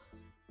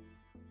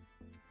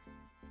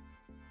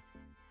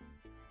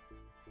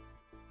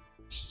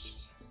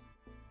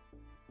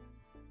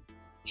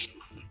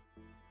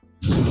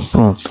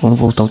 Pronto, vamos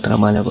voltar ao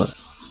trabalho agora.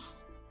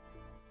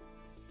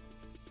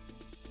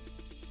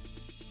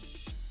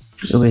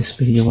 Deixa eu ver se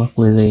perdi alguma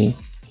coisa aí.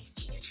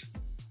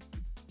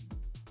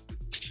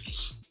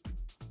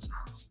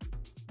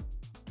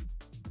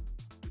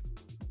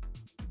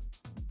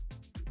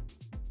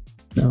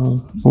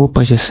 Não.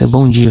 Opa, Gessé,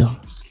 bom dia.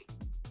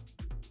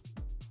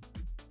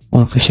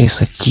 Vamos fechar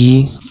isso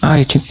aqui. Ah,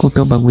 eu tinha que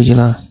copiar o bagulho de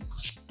lá.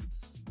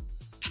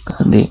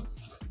 Cadê?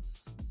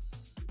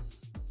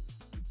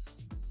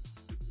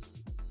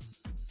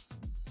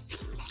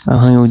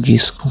 Arranhou o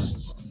disco.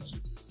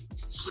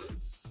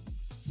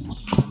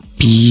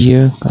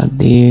 Copia.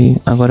 Cadê?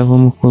 Agora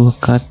vamos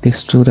colocar a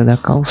textura da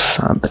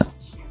calçada.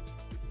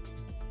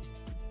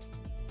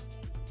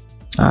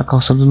 Ah, a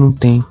calçada não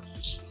tem.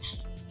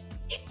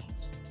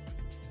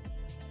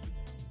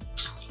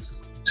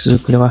 Preciso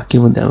criar o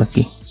arquivo dela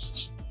aqui.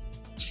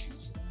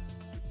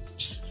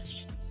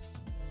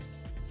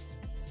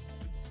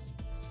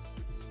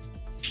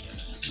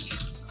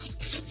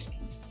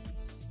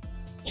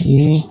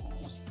 Aqui.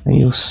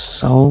 Aí eu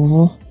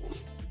salvo.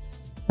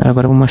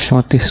 Agora vamos achar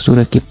uma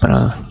textura aqui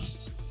para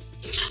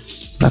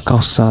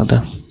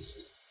calçada.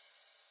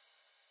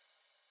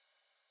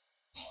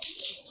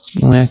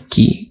 Não é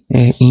aqui,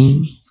 é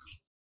em.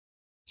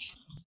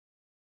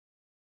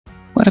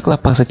 Agora que ela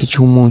passa aqui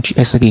tinha um monte.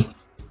 Essa aqui.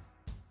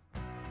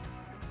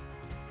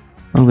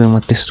 Vamos ver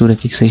uma textura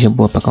aqui que seja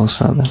boa para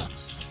calçada.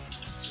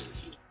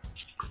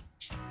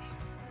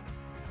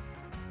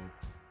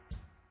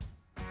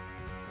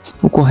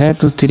 O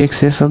correto teria que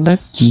ser essa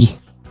daqui,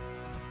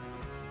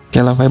 que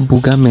ela vai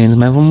bugar menos,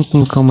 mas vamos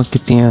colocar uma que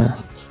tenha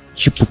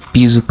tipo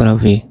piso para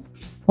ver.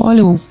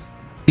 Olha o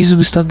piso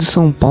do estado de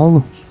São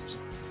Paulo.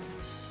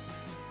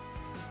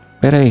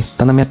 Pera aí,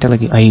 tá na minha tela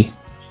aqui. Aí.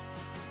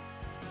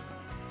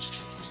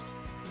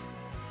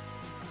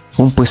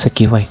 Vamos pôr isso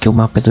aqui, vai, que o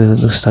mapa é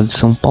do estado de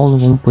São Paulo.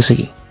 Vamos pôr isso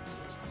aqui.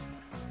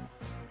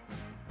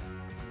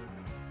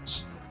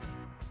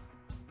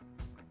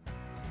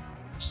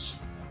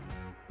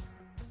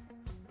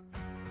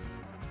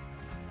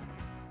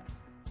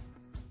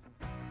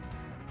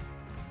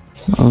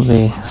 Vamos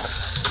ver.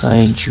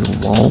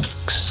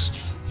 Sidewalks.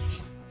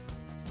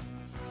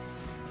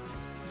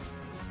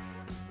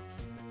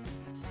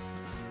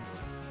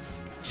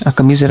 A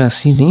camisa era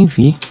assim, nem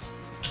vi.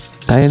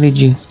 Tá ele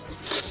de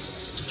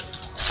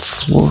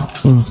flor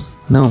 1.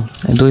 Não,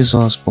 é 2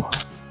 ossos, pô.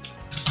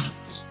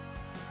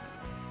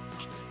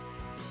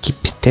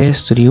 Keep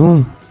texture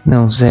 1.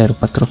 Não, 0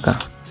 pra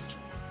trocar.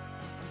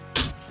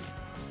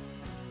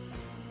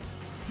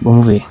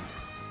 Vamos ver.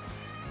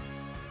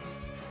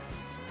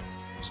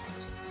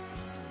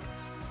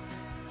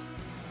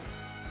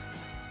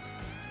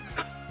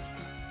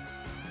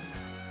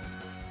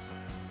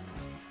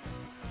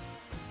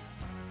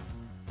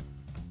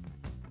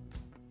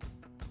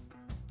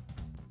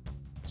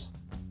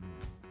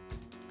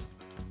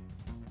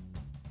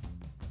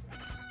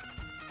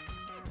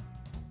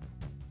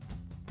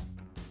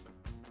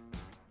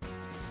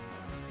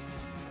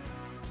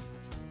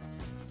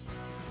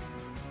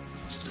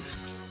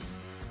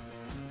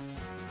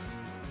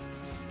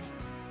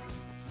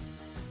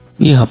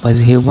 Ih, rapaz,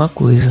 errei alguma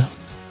coisa.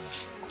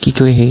 O que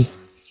que eu errei?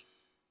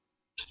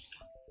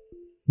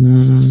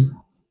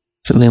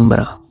 Deixa eu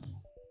lembrar.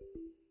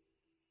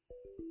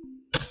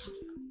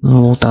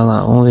 Vamos voltar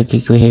lá. Vamos ver o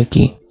que que eu errei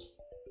aqui.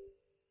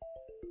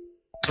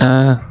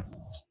 Ah.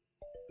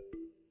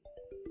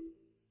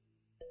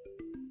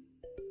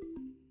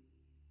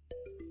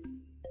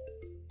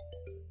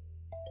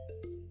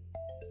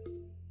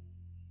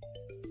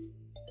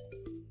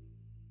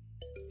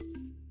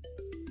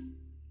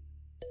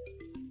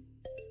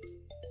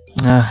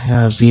 Ah,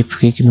 já vi por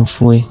que que não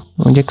foi.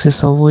 Onde é que você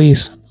salvou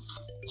isso?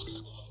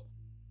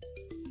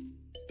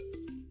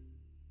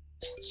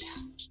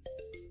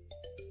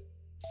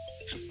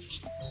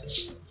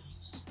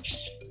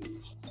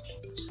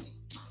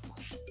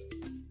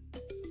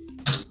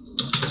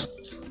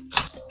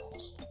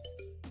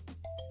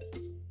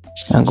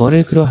 Agora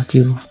ele criou o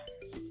arquivo.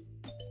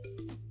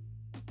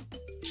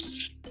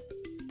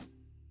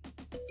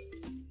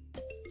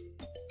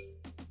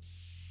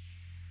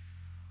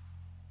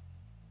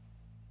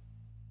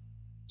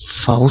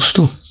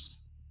 Fausto?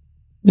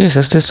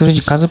 Essas texturas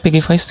de casa eu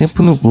peguei faz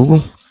tempo no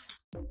Google.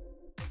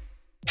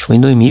 Acho que foi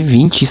em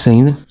 2020 isso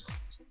ainda.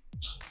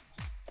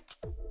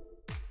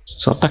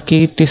 Só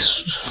taquei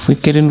fui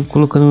querendo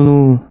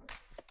colocando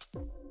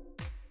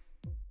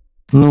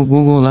no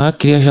Google lá,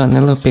 queria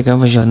janela,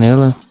 pegava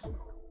janela.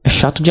 É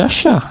chato de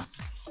achar.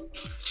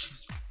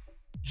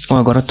 Ó,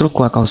 agora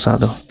trocou a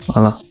calçada, ó. Olha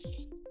lá.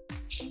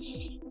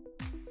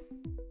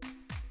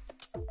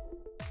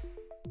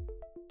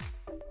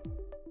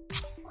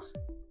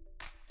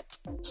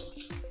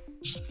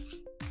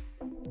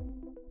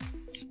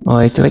 Ó,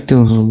 aí tu vai ter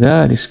uns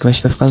lugares que eu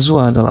acho que vai ficar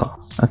zoado lá,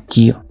 ó.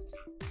 Aqui, ó.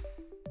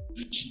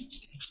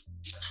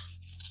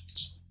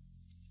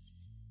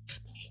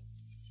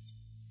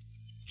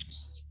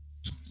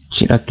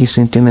 Tirar aqui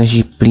centenas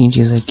de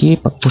prints aqui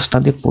para postar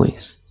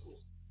depois.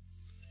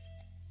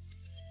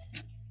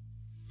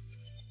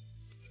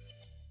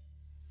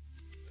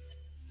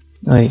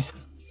 Aí.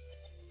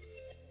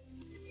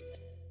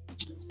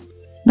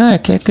 Não, é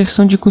que é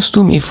questão de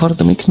costume. E fora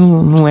também que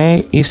não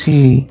é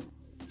esse...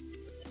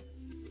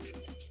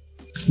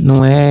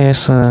 Não é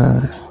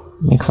essa...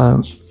 Como é que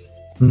fala?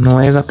 Não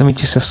é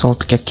exatamente esse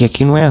asfalto que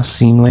aqui não é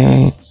assim, não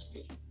é...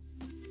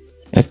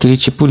 É aquele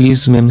tipo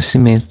liso mesmo,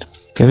 cimento.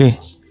 Quer ver?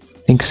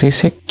 Tem que ser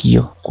esse aqui,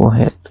 ó,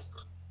 correto.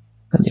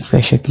 Cadê?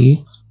 Fecha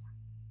aqui.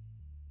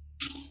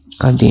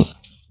 Cadê?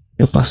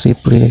 Eu passei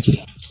por ele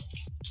aqui.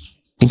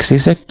 Tem que ser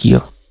esse aqui,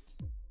 ó.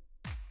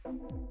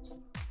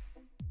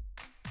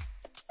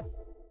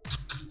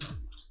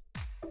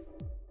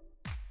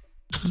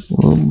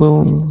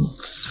 Bom,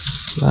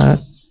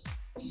 flat.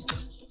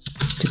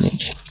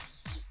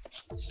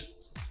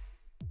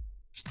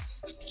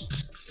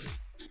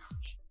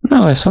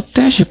 Não, é só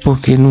teste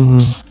porque não...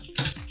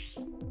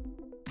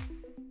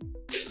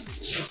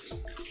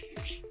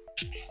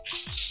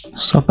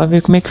 Só pra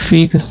ver como é que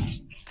fica.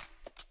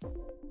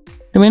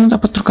 Também não dá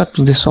pra trocar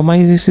tudo, é só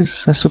mais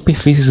essas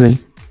superfícies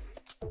aí.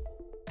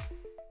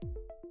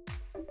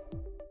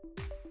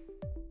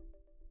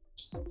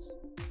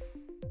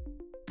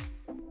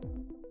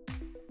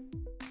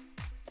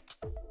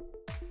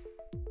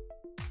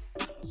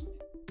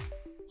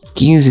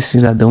 $15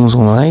 cidadãos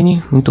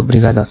online, muito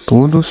obrigado a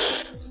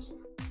todos.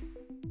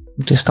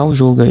 Vou testar o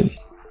jogo aí.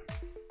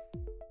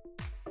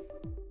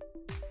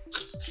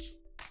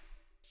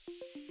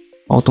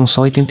 Faltam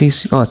só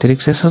 85. Ó, teria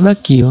que ser essas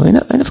daqui, ó.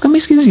 Ainda fica meio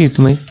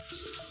esquisito, mas...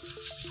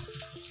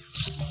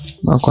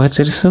 Não, correto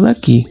seria essas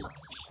daqui.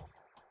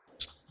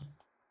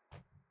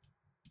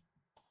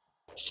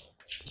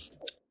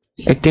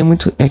 É que tem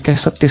muito... É que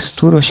essa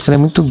textura, eu acho que ela é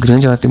muito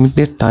grande, ela tem muito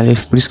detalhe.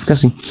 Por isso que fica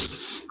assim.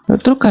 Eu vou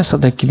trocar essa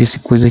daqui desse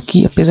coisa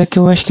aqui, apesar que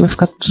eu acho que vai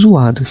ficar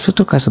zoado. Deixa eu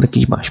trocar essa daqui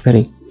de baixo, pera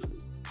aí.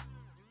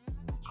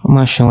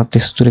 Vamos achar uma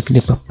textura que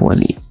dê pra pôr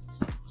ali.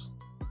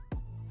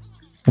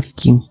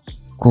 Aqui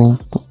com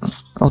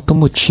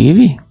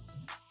automotive.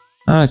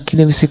 Ah, aqui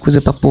deve ser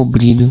coisa pra pôr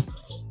brilho.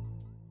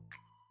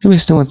 Deixa eu ver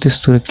se tem uma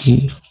textura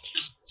aqui.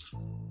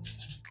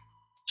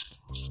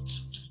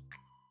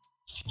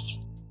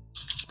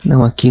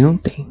 Não, aqui não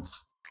tem.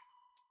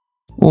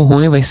 O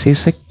ruim vai ser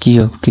isso aqui,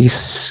 ó. Porque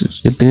isso,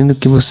 dependendo do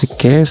que você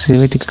quer, você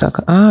vai ter que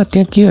colocar. Ah,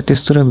 tem aqui a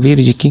textura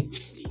verde aqui.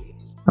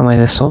 Ah, mas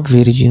é só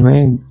verde, não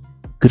é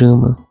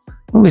grama.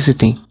 Vamos ver se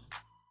tem.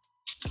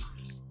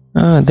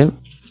 Ah, deve...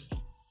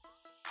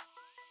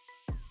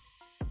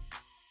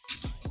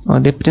 Ó,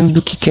 dependendo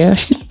do que quer,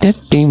 acho que até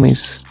tem,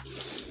 mas...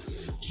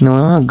 Não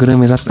é uma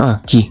grama exata. Ah,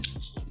 aqui.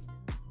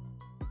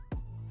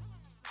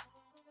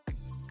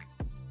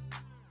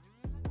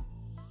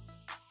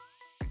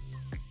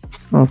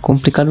 Ó,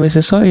 complicado vai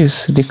ser só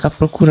isso. Você tem que ficar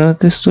procurando a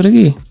textura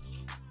aqui.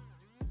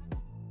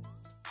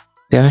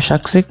 Até achar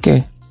que você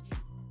quer.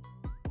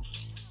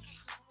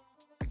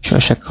 Deixa eu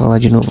achar aquela lá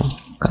de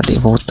novo. Cadê?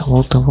 Volta,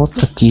 volta,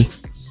 volta aqui.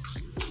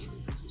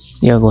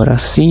 E agora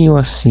assim ou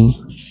assim?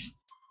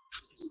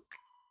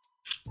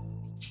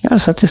 Cara,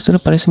 essa textura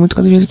parece muito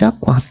com a do GTA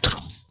 4.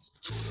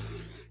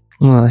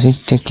 Vamos lá, a gente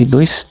tem aqui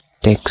dois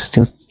tex.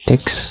 Tem o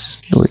tex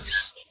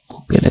 2.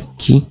 Copiar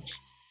daqui.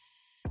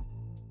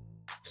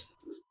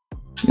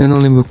 Eu não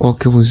lembro qual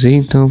que eu usei,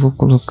 então eu vou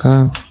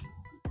colocar...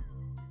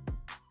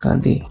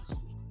 Cadê?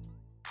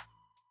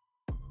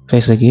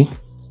 Faz isso aqui.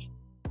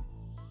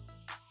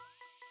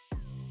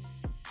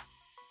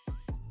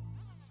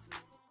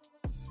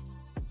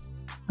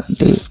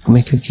 Cadê? Como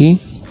é que é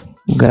aqui?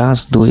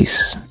 Gras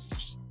 2.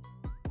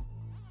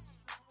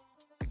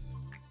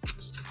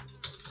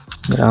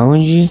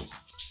 Ground.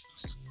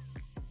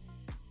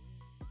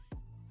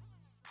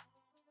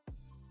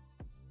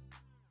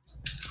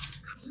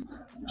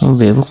 Vamos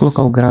ver, eu vou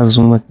colocar o Gras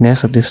 1 aqui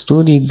nessa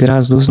textura e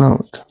Gras 2 na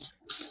outra.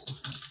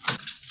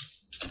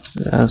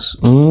 Gras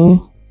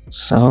 1,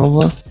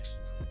 salva.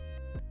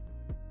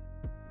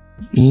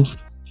 E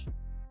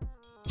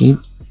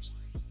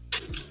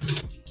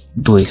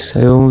 2.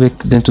 Aí vamos ver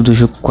dentro do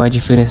jogo qual a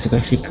diferença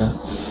vai ficar.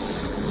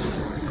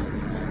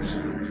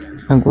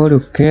 Agora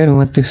eu quero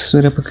uma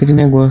textura para aquele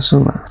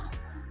negócio lá.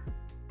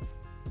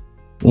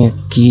 Vem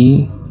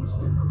aqui.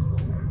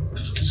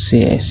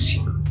 CS.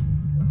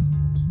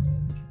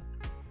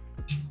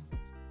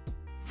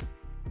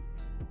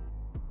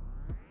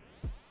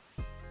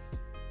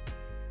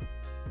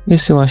 Vê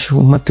se eu acho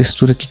uma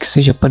textura aqui que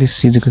seja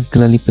parecida com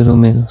aquilo ali, pelo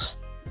menos.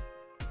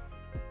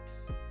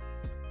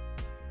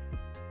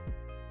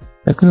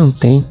 É que não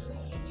tem.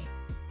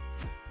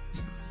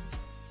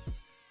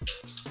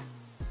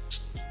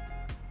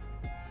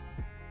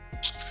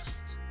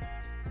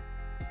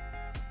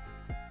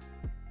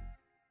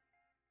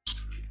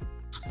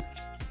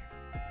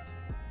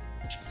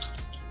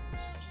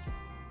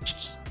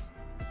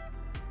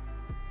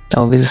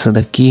 Talvez essa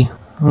daqui.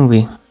 Vamos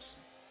ver.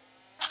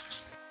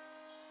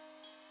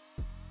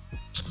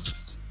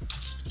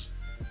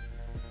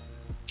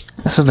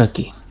 Essa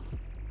daqui.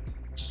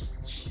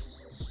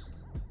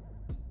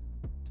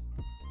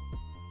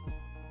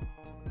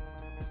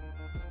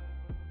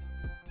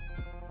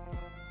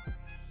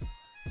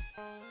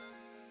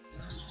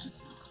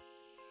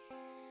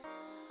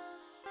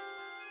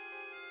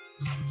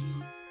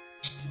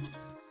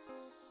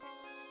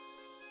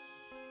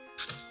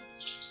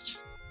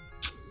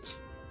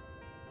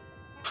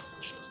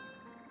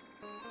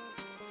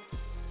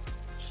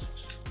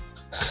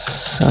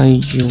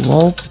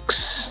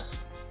 Sidewalks.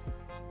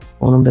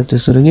 Qual o nome da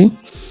textura aqui?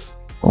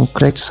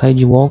 Concrete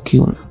Sidewalk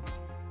 1.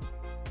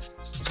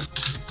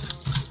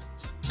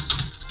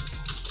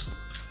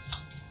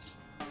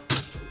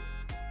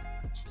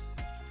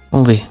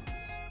 Vamos ver.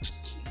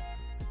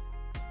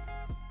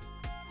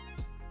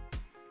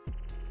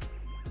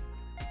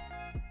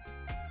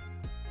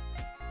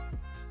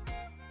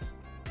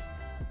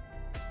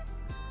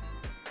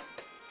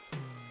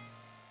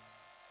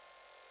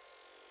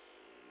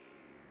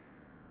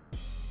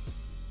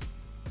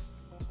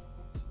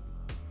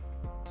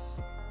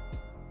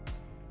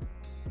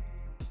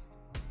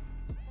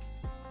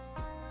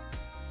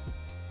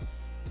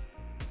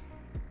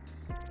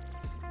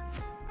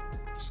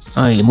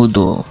 Aí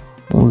mudou.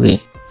 Vamos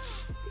ver.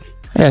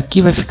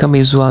 Aqui vai ficar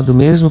meio zoado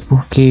mesmo,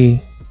 porque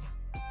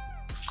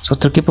só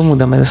troquei pra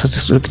mudar, mas essa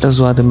textura aqui tá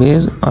zoada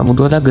mesmo.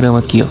 Mudou a da grama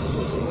aqui, ó.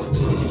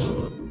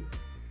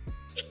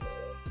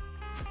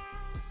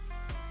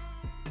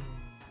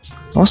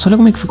 Nossa, olha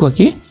como é que ficou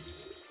aqui.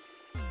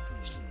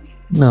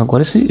 Não,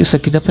 agora isso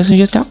aqui dá pra ser um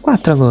GTA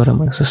 4 agora,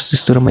 mano. Essa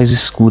textura mais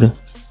escura.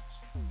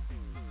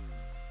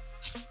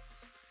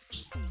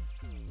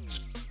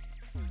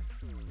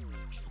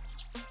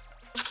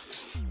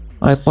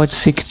 Aí pode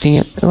ser que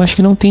tenha. Eu acho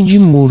que não tem de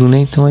muro, né?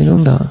 Então aí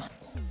não dá.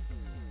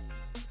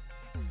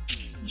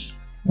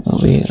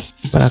 Vamos ver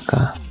pra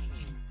cá.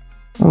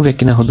 Vamos ver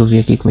aqui na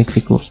rodovia aqui como é que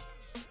ficou.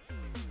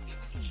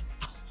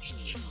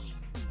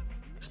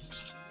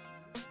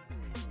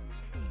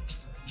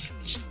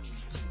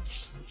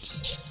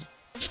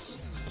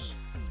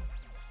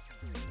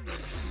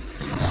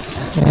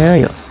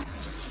 Aí, ó.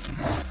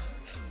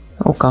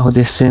 Olha o carro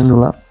descendo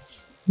lá.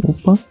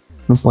 Opa,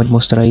 não pode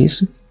mostrar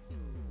isso.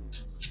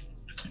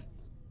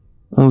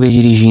 Vamos ver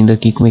dirigindo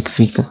aqui como é que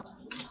fica.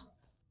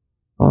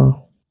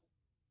 Ó,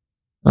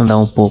 andar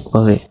um pouco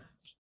pra ver.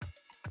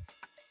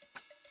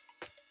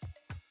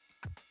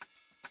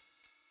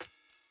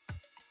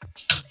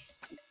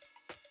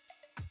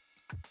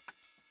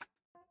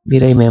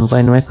 Vira aí mesmo,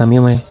 vai, não é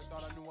caminho, mas...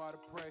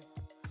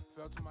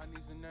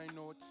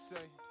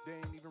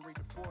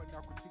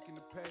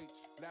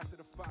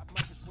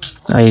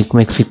 Aí,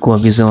 como é que ficou a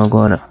visão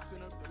agora?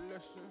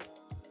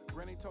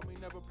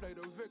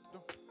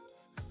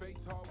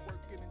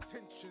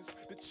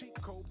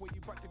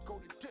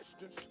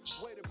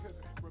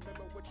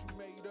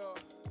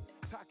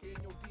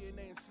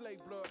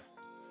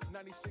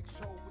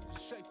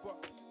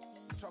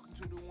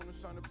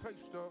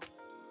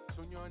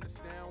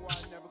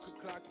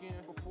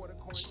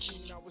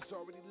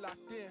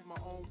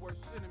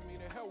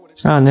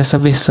 Nessa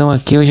versão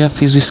aqui eu já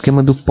fiz o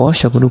esquema do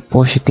poste. Agora o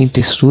poste tem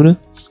textura.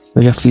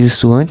 Eu já fiz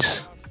isso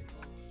antes.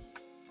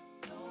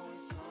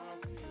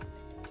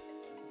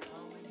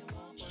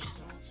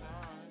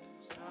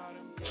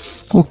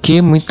 O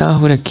que? Muita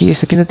árvore aqui.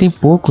 Esse aqui ainda tem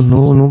pouco.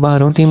 No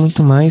barão tem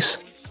muito mais.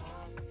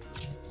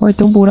 Olha,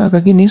 tem um buraco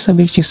aqui. Nem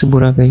sabia que tinha esse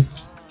buraco aí.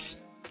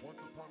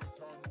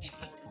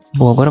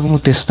 Bom, agora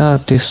vamos testar a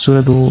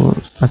textura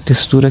a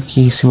textura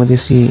aqui em cima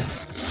desse...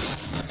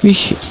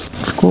 Vixe,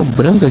 ficou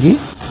branco aqui?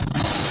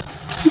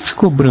 Por que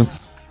ficou branco?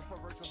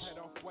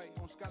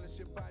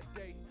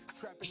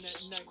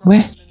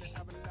 Ué?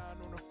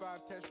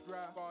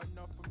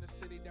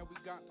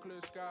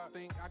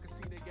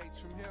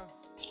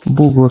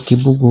 Bugou aqui,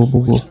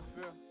 bugou.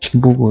 Acho que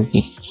bugou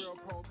aqui.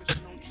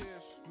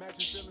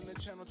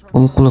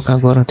 Vamos colocar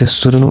agora a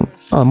textura no...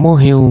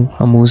 morreu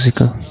a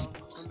música.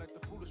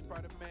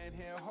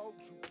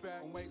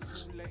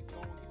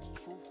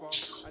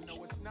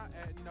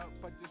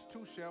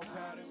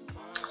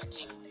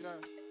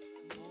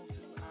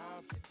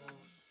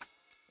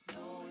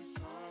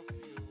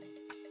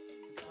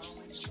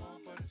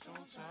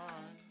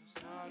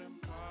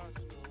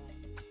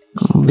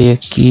 Vamos ver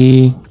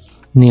aqui.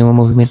 Nenhuma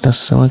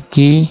movimentação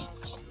aqui.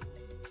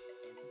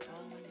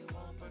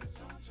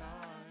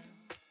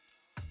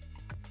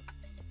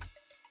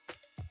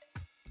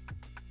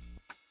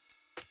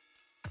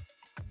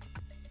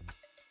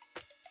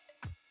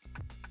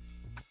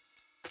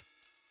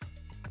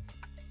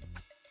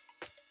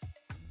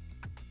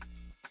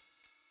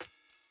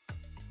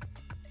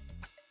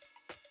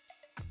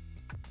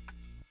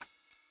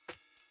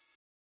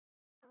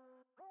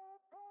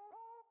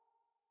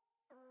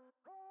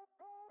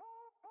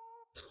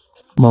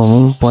 Bom,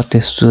 vamos pôr a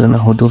textura na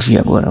rodovia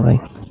agora, vai.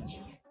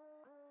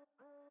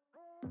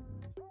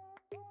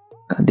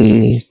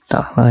 Cadê?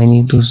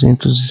 Timeline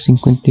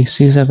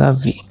 256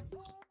 HV.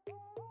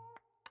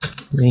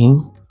 Bem.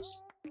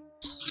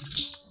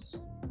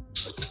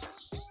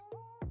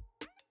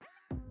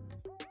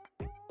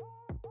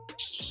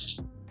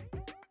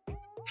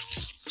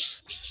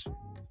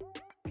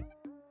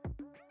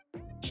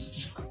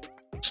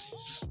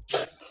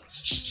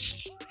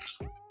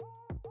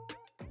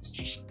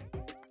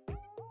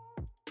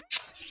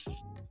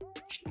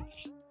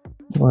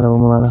 Agora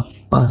vamos lá na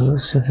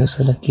pasta,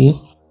 essa daqui.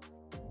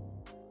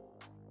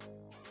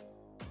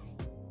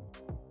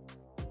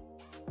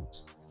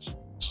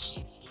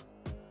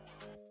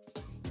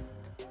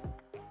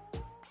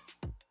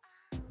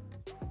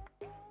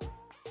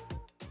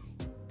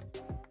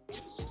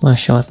 Vou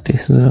achar uma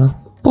textura.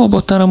 Pô,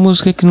 botaram a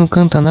música que não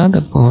canta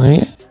nada, pô.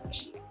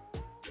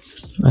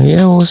 Aí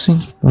é osso,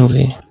 hein? Vamos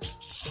ver.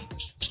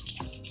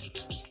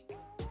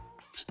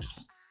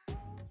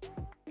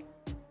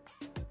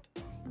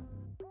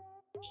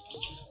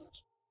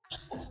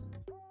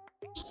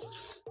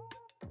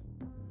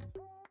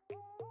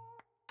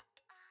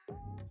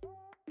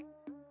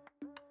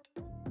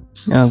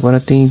 Agora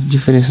tem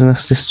diferença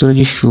nas texturas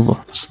de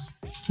chuva.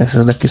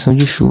 Essas daqui são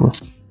de chuva.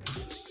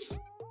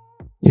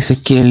 Esse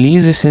aqui é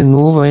liso, esse é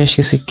novo. Aí acho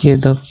que esse aqui é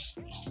da...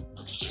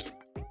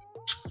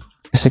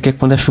 Esse aqui é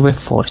quando a chuva é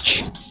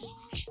forte.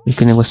 E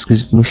que negócio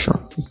esquisito no chão.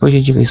 Depois a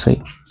gente vê isso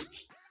aí.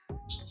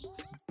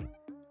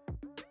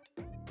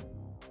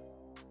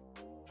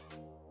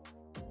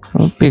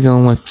 Vamos pegar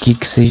um aqui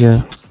que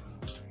seja...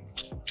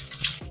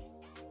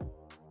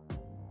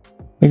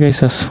 Vou pegar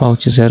esse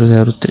asfalto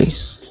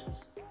 003.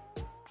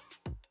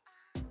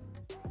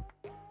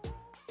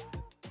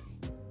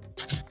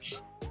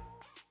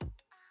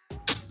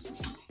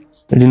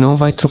 Ele não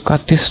vai trocar a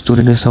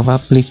textura, ele só vai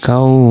aplicar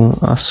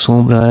a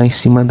sombra em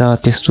cima da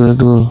textura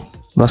do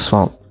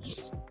asfalto.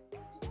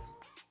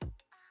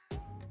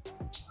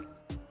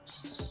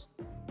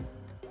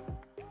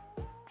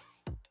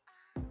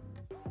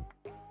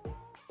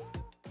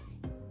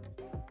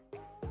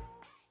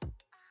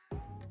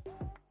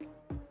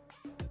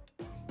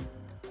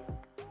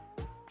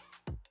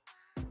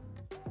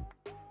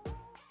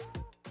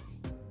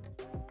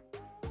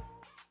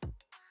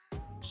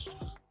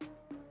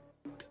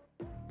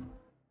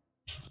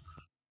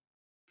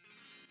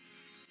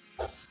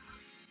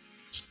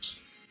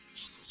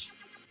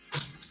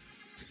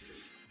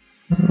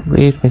 Vamos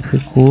ver como é que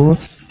ficou.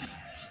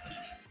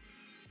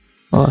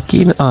 Ó,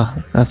 aqui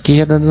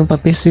já tá dando pra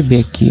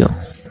perceber aqui, ó.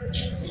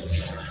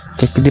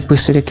 Que aqui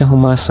depois teria que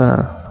arrumar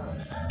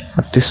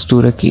a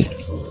textura aqui.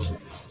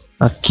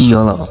 Aqui,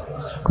 ó lá, ó.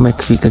 Como é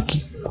que fica aqui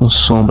com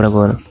sombra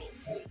agora.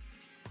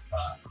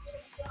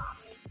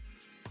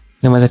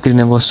 Não é mais aquele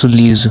negócio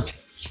liso.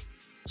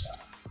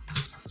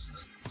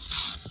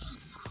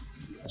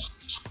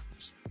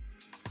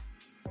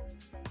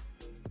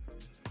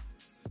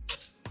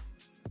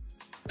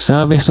 Essa é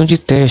uma versão de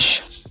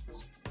teste.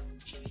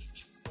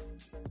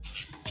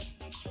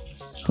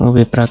 Vamos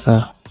ver pra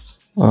cá.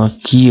 Ó,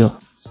 aqui, ó.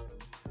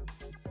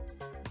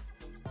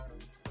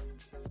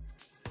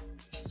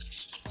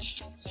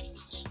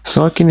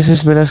 Só que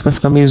nesses pedaços vai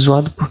ficar meio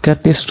zoado porque a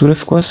textura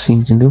ficou assim,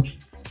 entendeu?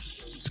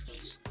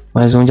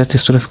 Mas onde a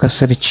textura fica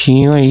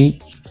certinho, aí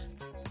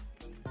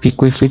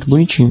ficou o efeito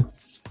bonitinho.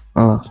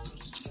 Olha lá.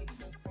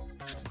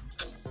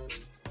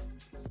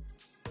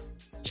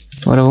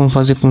 Agora vamos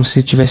fazer como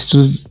se tivesse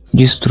tudo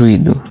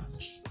destruído.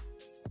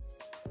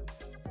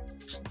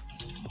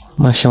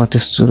 Vamos achar uma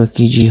textura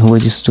aqui de rua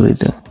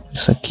destruída.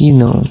 Isso aqui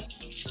não.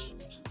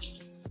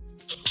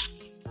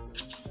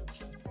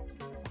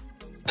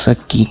 Isso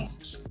aqui.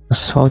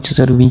 Asfalto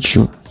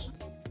 021.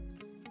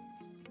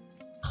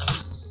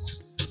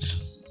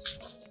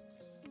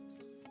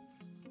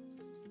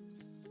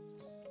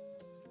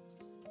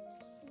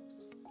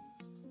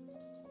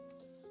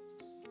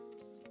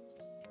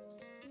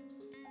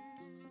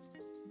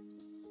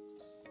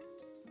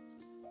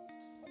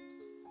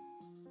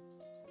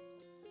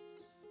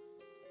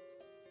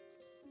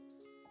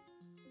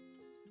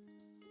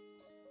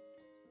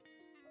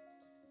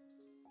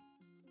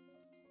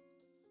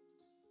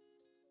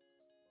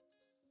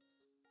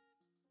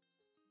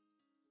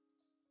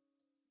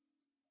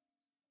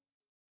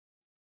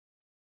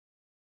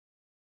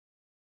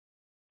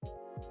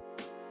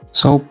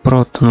 Só o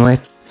Proton, não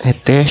é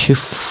teste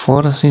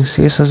fora sem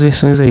ser essas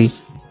versões aí.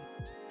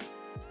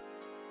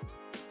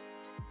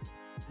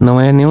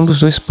 Não é nenhum dos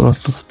dois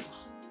Proton.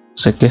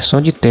 Isso aqui é só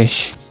de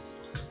teste.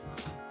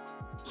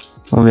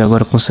 Vamos ver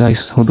agora como se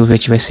a rodovia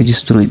tivesse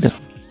destruída.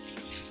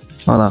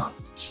 Olha lá.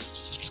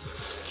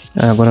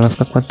 Agora vai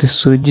ficar com a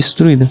textura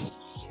destruída.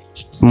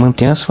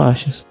 Mantém as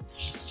faixas.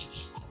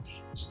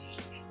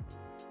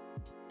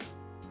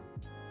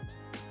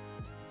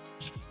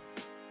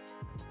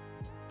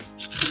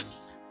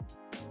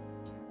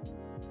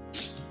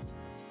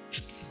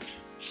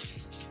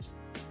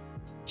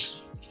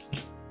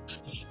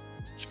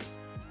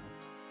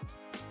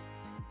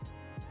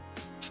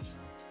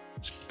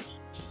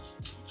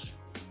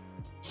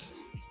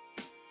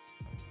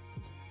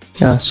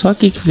 Ah, só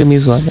aqui que fica meio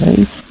zoado.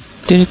 Aí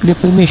teria que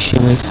depois mexer,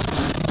 mas